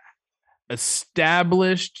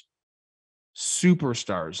established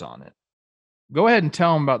superstars on it. Go ahead and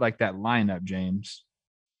tell them about like that lineup, James.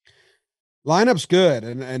 Lineup's good,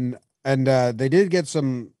 and they did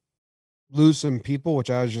lose some people, which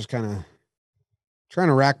I was just kind of trying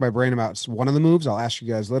to rack my brain about one of the moves. I'll ask you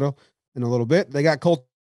guys in a little bit. They got Colton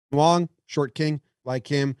Wong, short king, like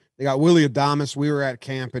him. They got Willie Adames. We were at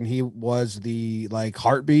camp, and he was the like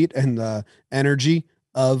heartbeat and the energy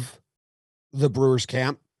of the Brewers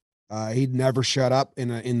camp. He'd never shut up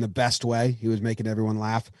in the best way. He was making everyone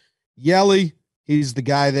laugh. Yelly, he's the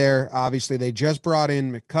guy there. Obviously, they just brought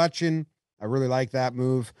in McCutchen. I really like that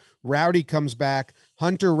move. Rowdy comes back.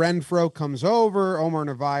 Hunter Renfroe comes over. Omar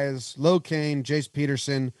Narvaez, Locaine, Jace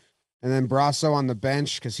Peterson, and then Brasso on the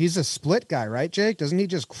bench because he's a split guy, right, Jake? Doesn't he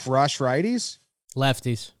just crush righties?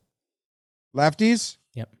 Lefties.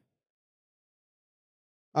 Yep.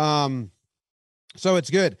 So it's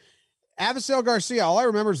good. Avisail Garcia, all I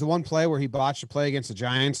remember is the one play where he botched a play against the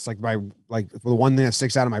Giants, like the one thing that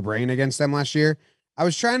sticks out of my brain against them last year. I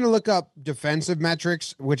was trying to look up defensive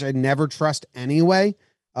metrics, which I never trust anyway.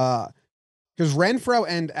 Because Renfroe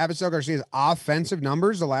and Avisail Garcia's offensive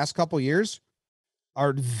numbers the last couple years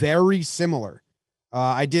are very similar.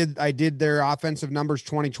 I did their offensive numbers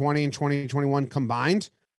 2020 and 2021 combined,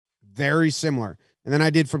 very similar. And then I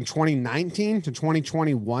did from 2019 to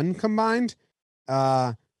 2021 combined.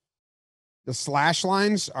 The slash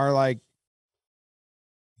lines are like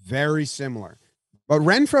very similar. But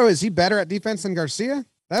Renfroe, is he better at defense than Garcia?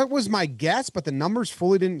 That was my guess, but the numbers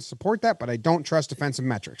fully didn't support that, but I don't trust defensive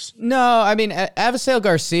metrics. No, I mean, Avisail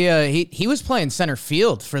Garcia, he was playing center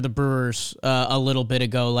field for the Brewers a little bit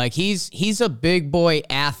ago. Like, he's a big boy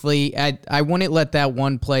athlete. I wouldn't let that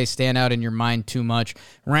one play stand out in your mind too much.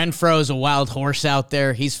 Renfroe's a wild horse out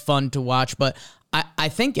there. He's fun to watch, but I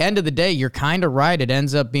think end of the day, you're kind of right. It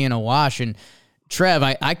ends up being a wash. And Trev,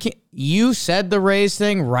 I can't. You said the Rays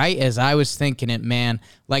thing right as I was thinking it, man.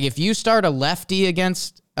 Like, if you start a lefty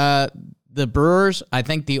against the Brewers, I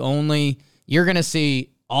think you're going to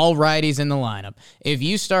see all righties in the lineup. If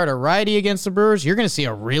you start a righty against the Brewers, you're going to see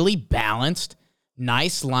a really balanced,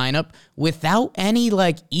 nice lineup without any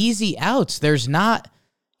like easy outs.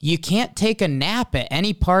 You can't take a nap at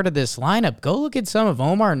any part of this lineup. Go look at some of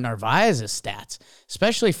Omar Narvaez's stats,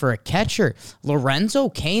 especially for a catcher. Lorenzo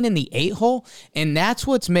Cain in the 8-hole, and that's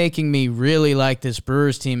what's making me really like this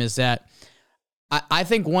Brewers team is that I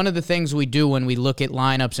think one of the things we do when we look at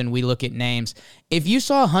lineups and we look at names, if you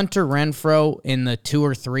saw Hunter Renfroe in the 2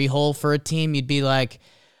 or 3 hole for a team, you'd be like,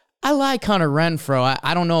 I like Hunter Renfroe.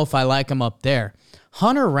 I don't know if I like him up there.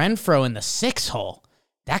 Hunter Renfroe in the 6 hole,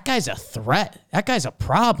 that guy's a threat. That guy's a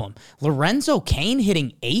problem. Lorenzo Cain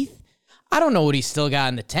hitting 8th? I don't know what he's still got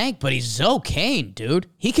in the tank, but he's Zoe Cain, dude.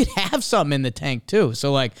 He could have something in the tank too.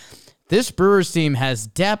 So, like, this Brewers team has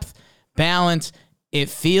depth, balance. It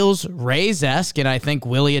feels Rays-esque, and I think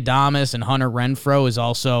Willy Adames and Hunter Renfroe is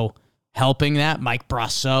also helping that. Mike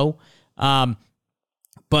Brasso.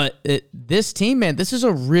 But this team, man, this is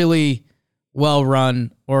a really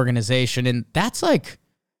well-run organization, and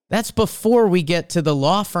that's before we get to the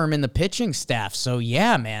law firm and the pitching staff. So,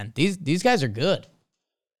 yeah, man, these guys are good.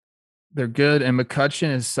 They're good, and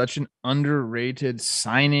McCutchen is such an underrated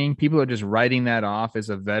signing. People are just writing that off as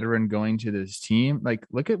a veteran going to this team. Like,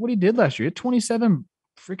 look at what he did last year. He had 27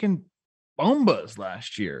 freaking bombas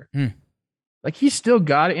last year. Like, he still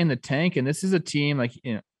got it in the tank, and this is a team, like,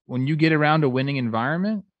 you know, when you get around a winning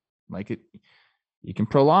environment, like, you can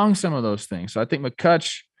prolong some of those things. So I think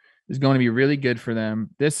McCutch is going to be really good for them.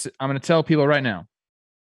 This, I'm going to tell people right now,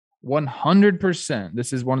 100%,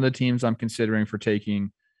 this is one of the teams I'm considering for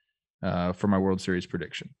taking for my World Series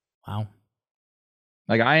prediction. Wow.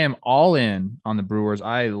 Like, I am all in on the Brewers.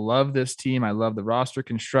 I love this team. I love the roster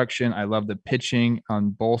construction. I love the pitching on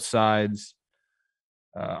both sides.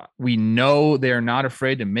 We know they're not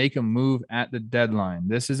afraid to make a move at the deadline.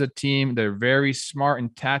 This is a team, they're very smart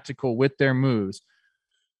and tactical with their moves.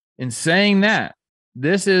 In saying that,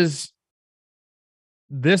 this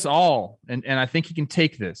all, and I think he can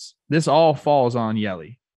take this. This all falls on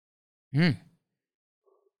Yelly.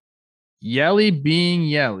 Yelly being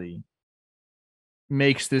Yelly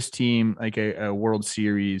makes this team like a World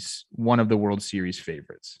Series, one of the World Series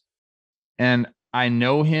favorites. And I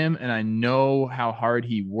know him, and I know how hard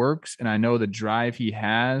he works, and I know the drive he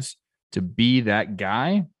has to be that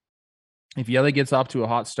guy. If Yelly gets off to a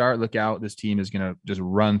hot start, look out. This team is going to just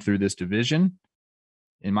run through this division,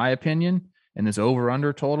 in my opinion. And this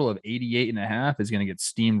over-under total of 88.5 is going to get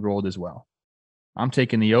steamrolled as well. I'm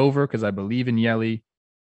taking the over because I believe in Yelly.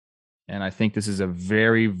 And I think this is a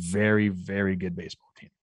very, very, very good baseball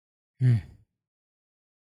team.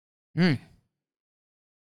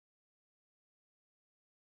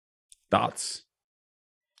 Thoughts?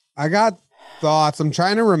 I got thoughts. I'm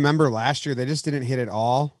trying to remember last year. They just didn't hit it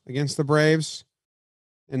all against the Braves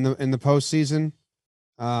in the postseason.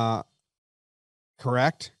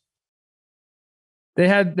 Correct? They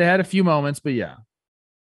had a few moments, but yeah.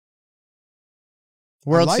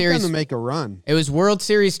 World Series them to make a run. It was World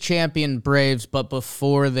Series champion Braves, but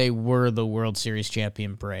before they were the World Series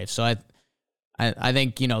champion Braves. So I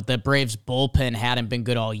think, you know, the Braves bullpen hadn't been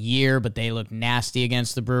good all year, but they looked nasty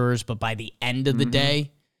against the Brewers. But by the end of the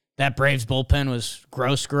day, that Braves bullpen was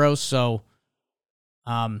gross. So,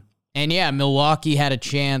 and yeah, Milwaukee had a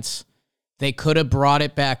chance. They could have brought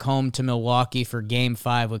it back home to Milwaukee for Game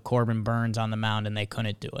 5 with Corbin Burns on the mound, and they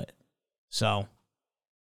couldn't do it. So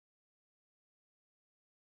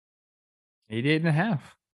 88.5.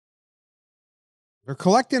 They're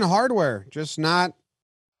collecting hardware, just not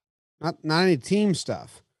any team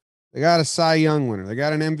stuff. They got a Cy Young winner. They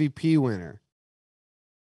got an MVP winner.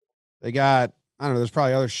 They got, I don't know, there's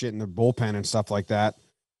probably other shit in their bullpen and stuff like that.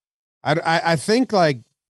 I think, like,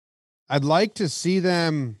 I'd like to see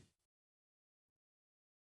them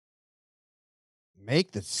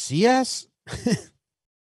make the CS.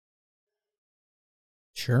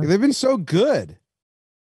 Sure. They've been so good.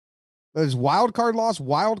 There's wild card loss,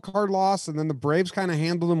 and then the Braves kind of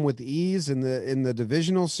handled them with ease in the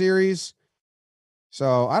divisional series.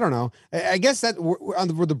 So I don't know. I guess that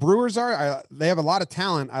where the Brewers are, they have a lot of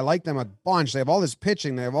talent. I like them a bunch. They have all this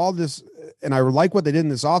pitching. They have all this, and I like what they did in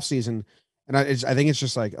this offseason. And I think it's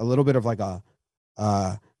just like a little bit of like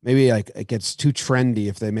maybe like it gets too trendy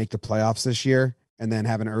if they make the playoffs this year and then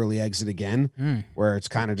have an early exit again, where it's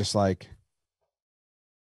kind of just like,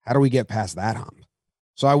 how do we get past that hump?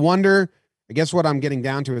 So I wonder, I guess what I'm getting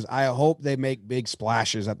down to is I hope they make big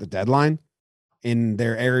splashes at the deadline in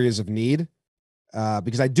their areas of need,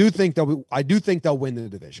 because I do think they'll win the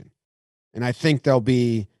division, and I think they'll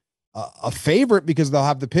be a favorite because they'll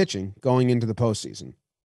have the pitching going into the postseason.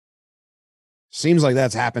 Seems like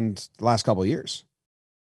that's happened the last couple of years.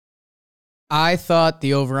 I thought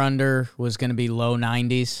the over-under was going to be low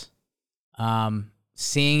 90s.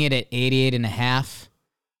 Seeing it at 88.5.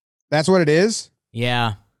 That's what it is?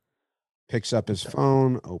 Yeah. Picks up his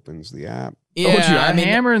phone, opens the app. Yeah, I'm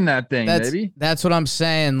hammering that thing, baby. That's what I'm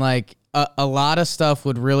saying. Like, a lot of stuff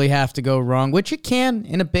would really have to go wrong, which it can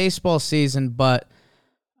in a baseball season, but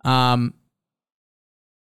like,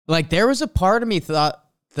 there was a part of me thought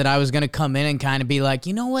that I was going to come in and kind of be like,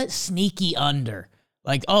 you know what? Sneaky under.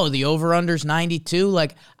 Like, oh, the over-under's 92.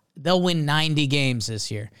 Like, they'll win 90 games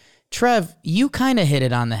this year. Trev, you kind of hit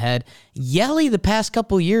it on the head. Yelly the past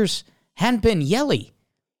couple years hadn't been Yelly.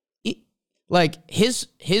 Like his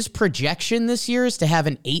projection this year is to have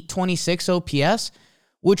an 826 OPS,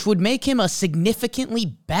 which would make him a significantly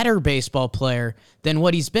better baseball player than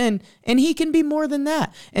what he's been, and he can be more than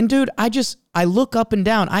that. And dude, I look up and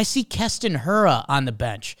down. I see Keston Hura on the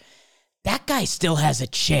bench. That guy still has a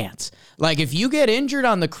chance. Like, if you get injured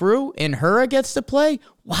on the crew and Hura gets to play,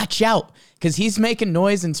 watch out, because he's making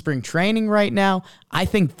noise in spring training right now. I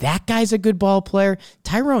think that guy's a good ball player.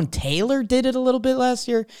 Tyrone Taylor did it a little bit last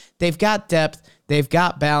year. They've got depth. They've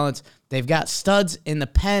got balance. They've got studs in the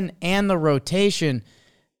pen and the rotation.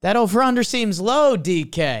 That over-under seems low,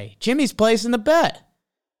 DK. Jimmy's placing the bet.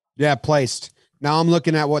 Yeah, placed. Now I'm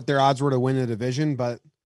looking at what their odds were to win the division, but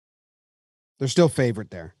they're still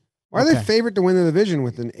favorite there. Why are they favorite to win the division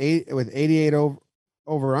with 88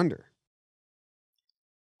 over under?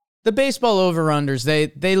 The baseball over-unders,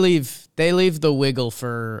 they leave the wiggle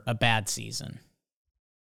for a bad season.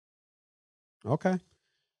 Okay.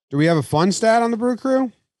 Do we have a fun stat on the Brew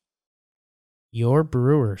Crew? Your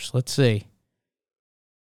Brewers. Let's see.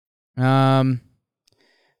 Corbin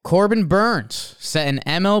Burns set an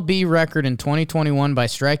MLB record in 2021 by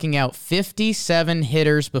striking out 57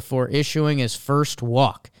 hitters before issuing his first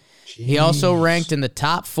walk. Jeez. He also ranked in the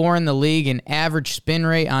top 4 in the league in average spin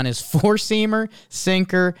rate on his four-seamer,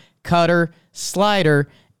 sinker, cutter, slider,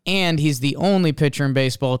 and he's the only pitcher in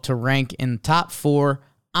baseball to rank in the top 4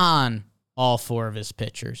 on all 4 of his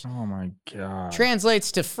pitchers. Oh, my God.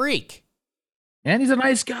 Translates to freak. And he's a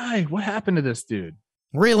nice guy. What happened to this dude?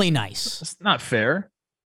 Really nice. That's not fair.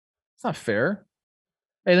 It's not fair.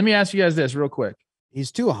 Hey, let me ask you guys this real quick.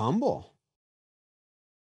 He's too humble.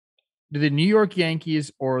 Do the New York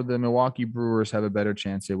Yankees or the Milwaukee Brewers have a better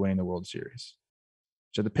chance at winning the World Series?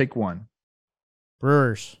 So to pick one.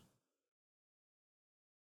 Brewers.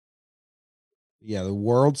 Yeah, the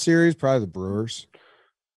World Series, probably the Brewers.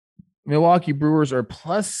 Milwaukee Brewers are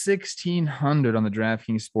plus 1,600 on the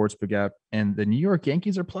DraftKings Sportsbook app, and the New York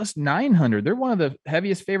Yankees are plus 900. They're one of the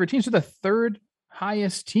heaviest favorite teams. They're the third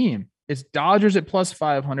highest team. It's Dodgers at plus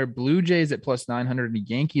 500, Blue Jays at plus 900, and the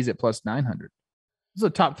Yankees at plus 900. Those are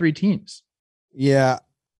the top 3 teams. Yeah.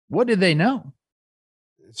 What did they know?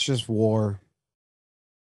 It's just war.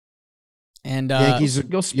 And Yankees,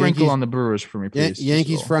 go sprinkle on the Brewers for me, please.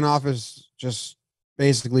 Yankees front office just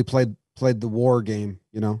basically played the war game,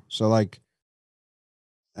 you know? So, like,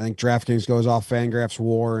 I think DraftKings goes off Fangraphs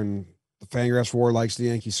war, and the Fangraphs war likes the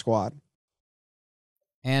Yankees squad.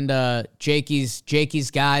 And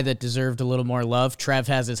Jakey's guy that deserved a little more love. Trev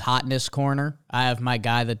has his hotness corner. I have my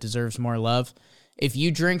guy that deserves more love. If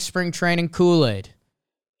you drink spring training Kool-Aid,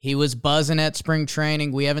 he was buzzing at spring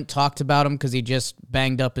training. We haven't talked about him because he just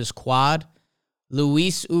banged up his quad.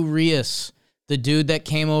 Luis Urias, the dude that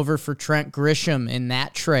came over for Trent Grisham in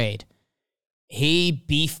that trade, he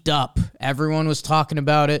beefed up. Everyone was talking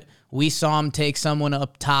about it. We saw him take someone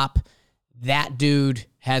up top. That dude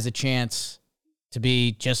has a chance to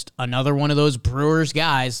be just another one of those Brewers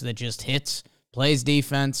guys that just hits, plays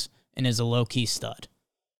defense, and is a low-key stud.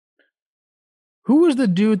 Who was the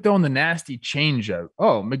dude throwing the nasty changeup?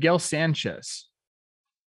 Oh, Miguel Sanchez.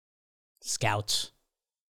 Scouts.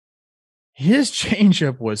 His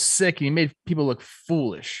changeup was sick, and he made people look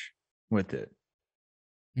foolish with it.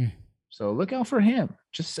 So look out for him.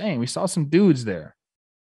 Just saying. We saw some dudes there,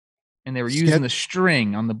 and they were using the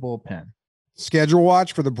string on the bullpen. Schedule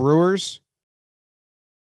watch for the Brewers.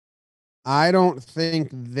 I don't think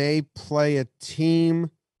they play a team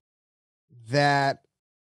that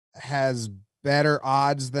has better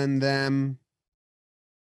odds than them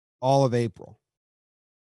all of April.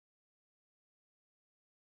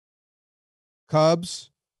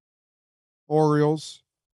 Cubs, Orioles,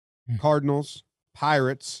 Cardinals,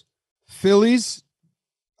 Pirates, Phillies.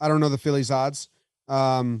 I don't know the Phillies odds.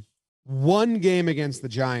 One game against the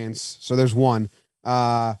Giants. So there's one.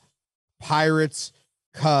 Pirates,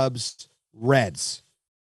 Cubs, Reds.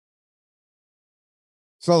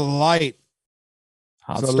 So light.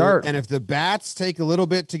 Hot start. And if the bats take a little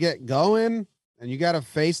bit to get going, and you got to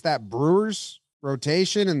face that Brewers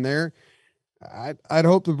rotation, and I'd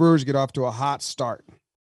hope the Brewers get off to a hot start.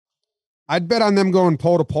 I'd bet on them going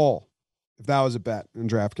pole to pole if that was a bet in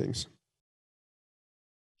DraftKings.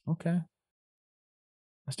 Okay.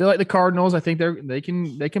 I still like the Cardinals. I think they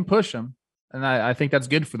can push them, and I think that's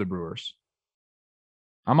good for the Brewers.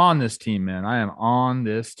 I'm on this team, man. I am on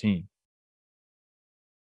this team.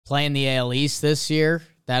 Playing the AL East this year,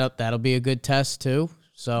 that'll be a good test too.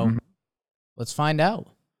 So let's find out.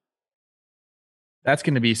 That's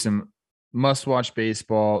going to be some must-watch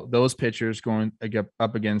baseball. Those pitchers going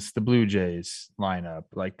up against the Blue Jays lineup,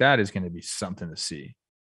 like that is going to be something to see.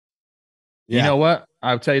 Yeah. You know what?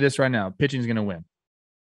 I'll tell you this right now: pitching is going to win.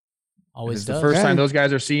 Always does. The first time those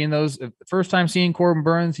guys are seeing those, the first time seeing Corbin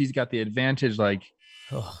Burnes, he's got the advantage like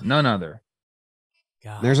none other.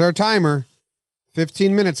 God. There's our timer.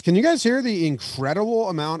 15 minutes. Can you guys hear the incredible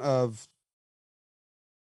amount of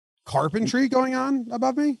carpentry going on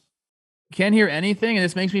above me? Can't hear anything, and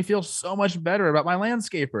this makes me feel so much better about my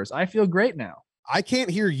landscapers. I feel great now. I can't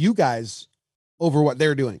hear you guys over what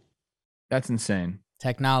they're doing. That's insane.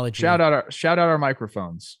 Technology. Shout out our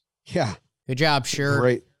microphones. Yeah. Good job, sure.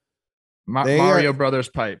 Great. Mario Brothers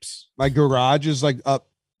pipes. My garage is like up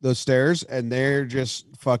the stairs, and they're just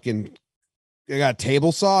fucking. They got a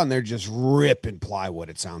table saw, and they're just ripping plywood.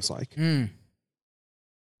 It sounds like. All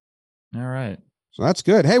right. So that's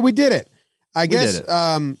good. Hey, we did it. I guess.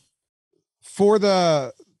 For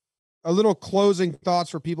a little closing thoughts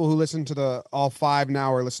for people who listen to the all five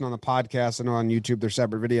now or listen on the podcast and on YouTube, they're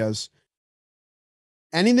separate videos.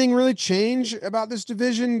 Anything really change about this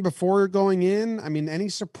division before going in? I mean, any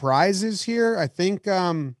surprises here? I think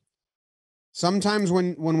sometimes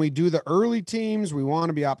when we do the early teams, we want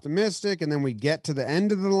to be optimistic, and then we get to the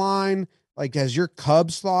end of the line. Like, has your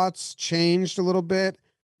Cubs thoughts changed a little bit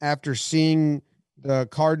after seeing the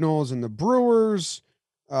Cardinals and the Brewers?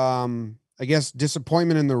 I guess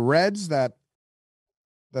disappointment in the Reds that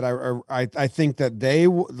I think that they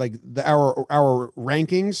like our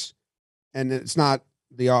rankings, and it's not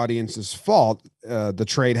the audience's fault. The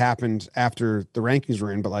trade happened after the rankings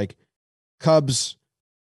were in, but like Cubs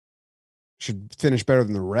should finish better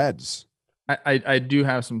than the Reds. I do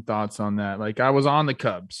have some thoughts on that. Like, I was on the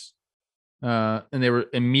Cubs, and they were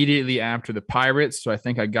immediately after the Pirates, so I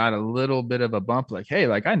think I got a little bit of a bump. Like, hey,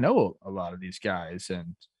 like I know a lot of these guys,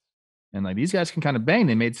 and like these guys can kind of bang.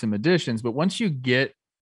 They made some additions, but once you get,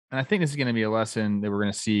 and I think this is going to be a lesson that we're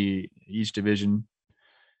going to see each division,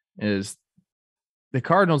 is the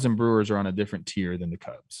Cardinals and Brewers are on a different tier than the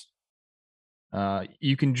Cubs.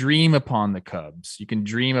 You can dream upon the Cubs. You can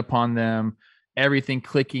dream upon them, everything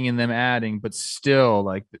clicking and them adding, but still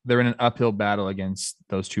like they're in an uphill battle against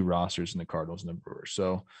those two rosters in the Cardinals and the Brewers.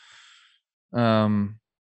 So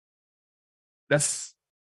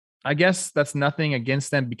I guess that's nothing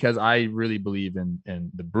against them, because I really believe in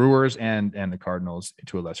the Brewers and the Cardinals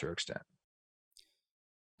to a lesser extent.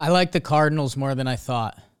 I like the Cardinals more than I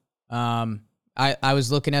thought. I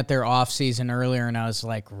was looking at their offseason earlier, and I was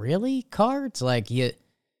like, really, Cards? Like,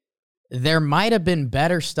 there might have been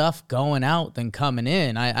better stuff going out than coming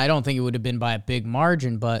in. I don't think it would have been by a big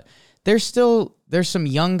margin, but there's some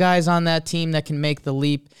young guys on that team that can make the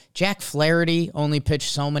leap. Jack Flaherty only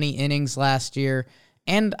pitched so many innings last year.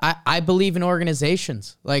 And I believe in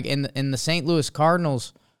organizations. Like in the St. Louis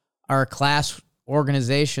Cardinals are a class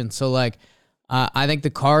organization. So like I think the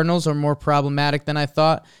Cardinals are more problematic than I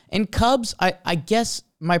thought. And Cubs, I guess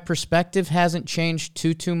my perspective hasn't changed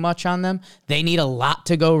too much on them. They need a lot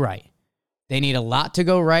to go right. They need a lot to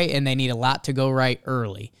go right, and they need a lot to go right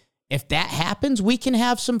early. If that happens, we can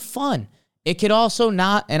have some fun. It could also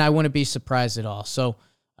not, and I wouldn't be surprised at all. So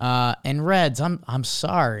and Reds, I'm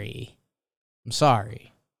sorry. I'm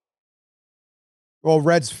sorry. Well,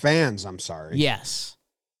 Reds fans, I'm sorry. Yes.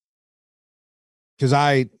 Because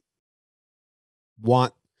I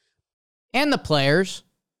want. And the players.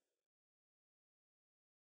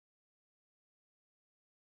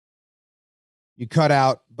 You cut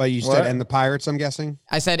out, but you said, and the Pirates, I'm guessing?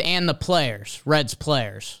 I said, and the players. Reds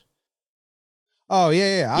players. Oh,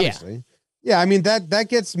 yeah, obviously. Yeah, I mean, that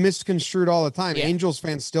gets misconstrued all the time. Yeah. Angels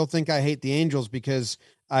fans still think I hate the Angels because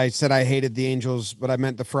I said I hated the Angels, but I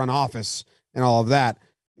meant the front office and all of that.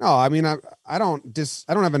 No, I mean, I don't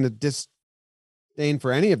have a disdain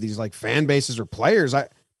for any of these like fan bases or players.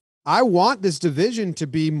 I want this division to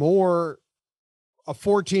be more a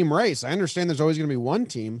 4-team race. I understand there's always going to be one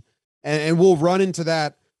team, and we'll run into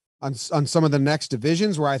that on some of the next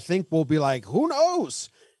divisions where I think we'll be like, who knows?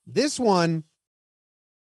 This one,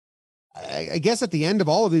 I guess at the end of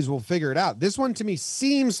all of these, we'll figure it out. This one to me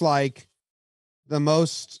seems like the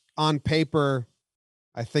most on paper.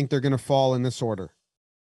 I think they're going to fall in this order.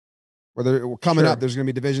 Where they're coming up, there's going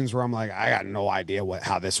to be divisions where I'm like, I got no idea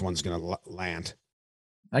how this one's going to land.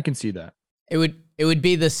 I can see that. It would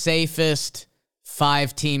be the safest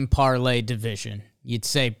 5-team parlay division. You'd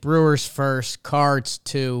say Brewers first, Cards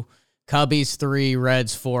 2, Cubbies 3,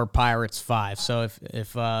 Reds 4, Pirates 5. So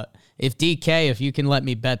if DK, if you can let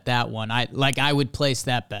me bet that one, I would place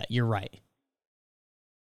that bet. You're right.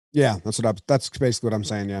 Yeah, that's basically what I'm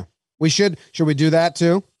saying. Yeah, we should we do that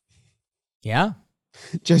too? Yeah.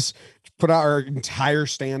 Just put out our entire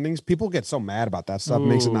standings. People get so mad about that stuff.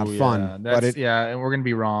 Makes it not fun. But and we're gonna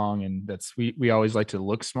be wrong. And we always like to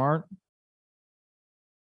look smart.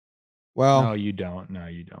 Well, no, you don't. No,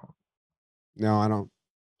 you don't. No, I don't.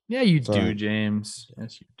 Yeah, you do, James.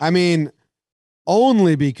 Yes, you do. I mean,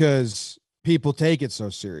 only because people take it so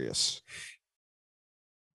serious.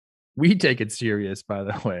 We take it serious, by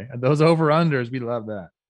the way. Those over-unders, we love that.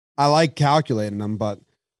 I like calculating them, but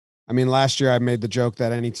I mean, last year I made the joke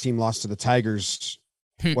that any team lost to the Tigers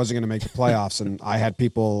wasn't going to make the playoffs, and I had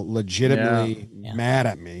people legitimately mad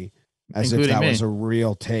at me as Including if that me. was a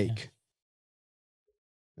real take.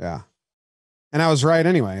 Yeah. And I was right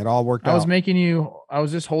anyway. It all worked out. I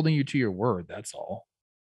was just holding you to your word. That's all.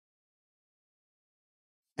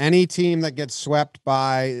 Any team that gets swept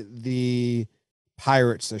by the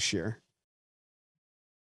Pirates this year,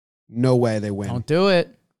 no way they win. Don't do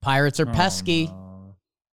it. Pirates are pesky. No.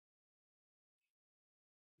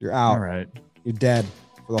 You're out. All right. You're dead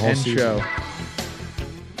for the whole End season. show.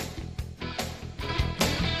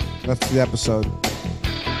 That's the episode.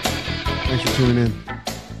 Thanks for tuning in.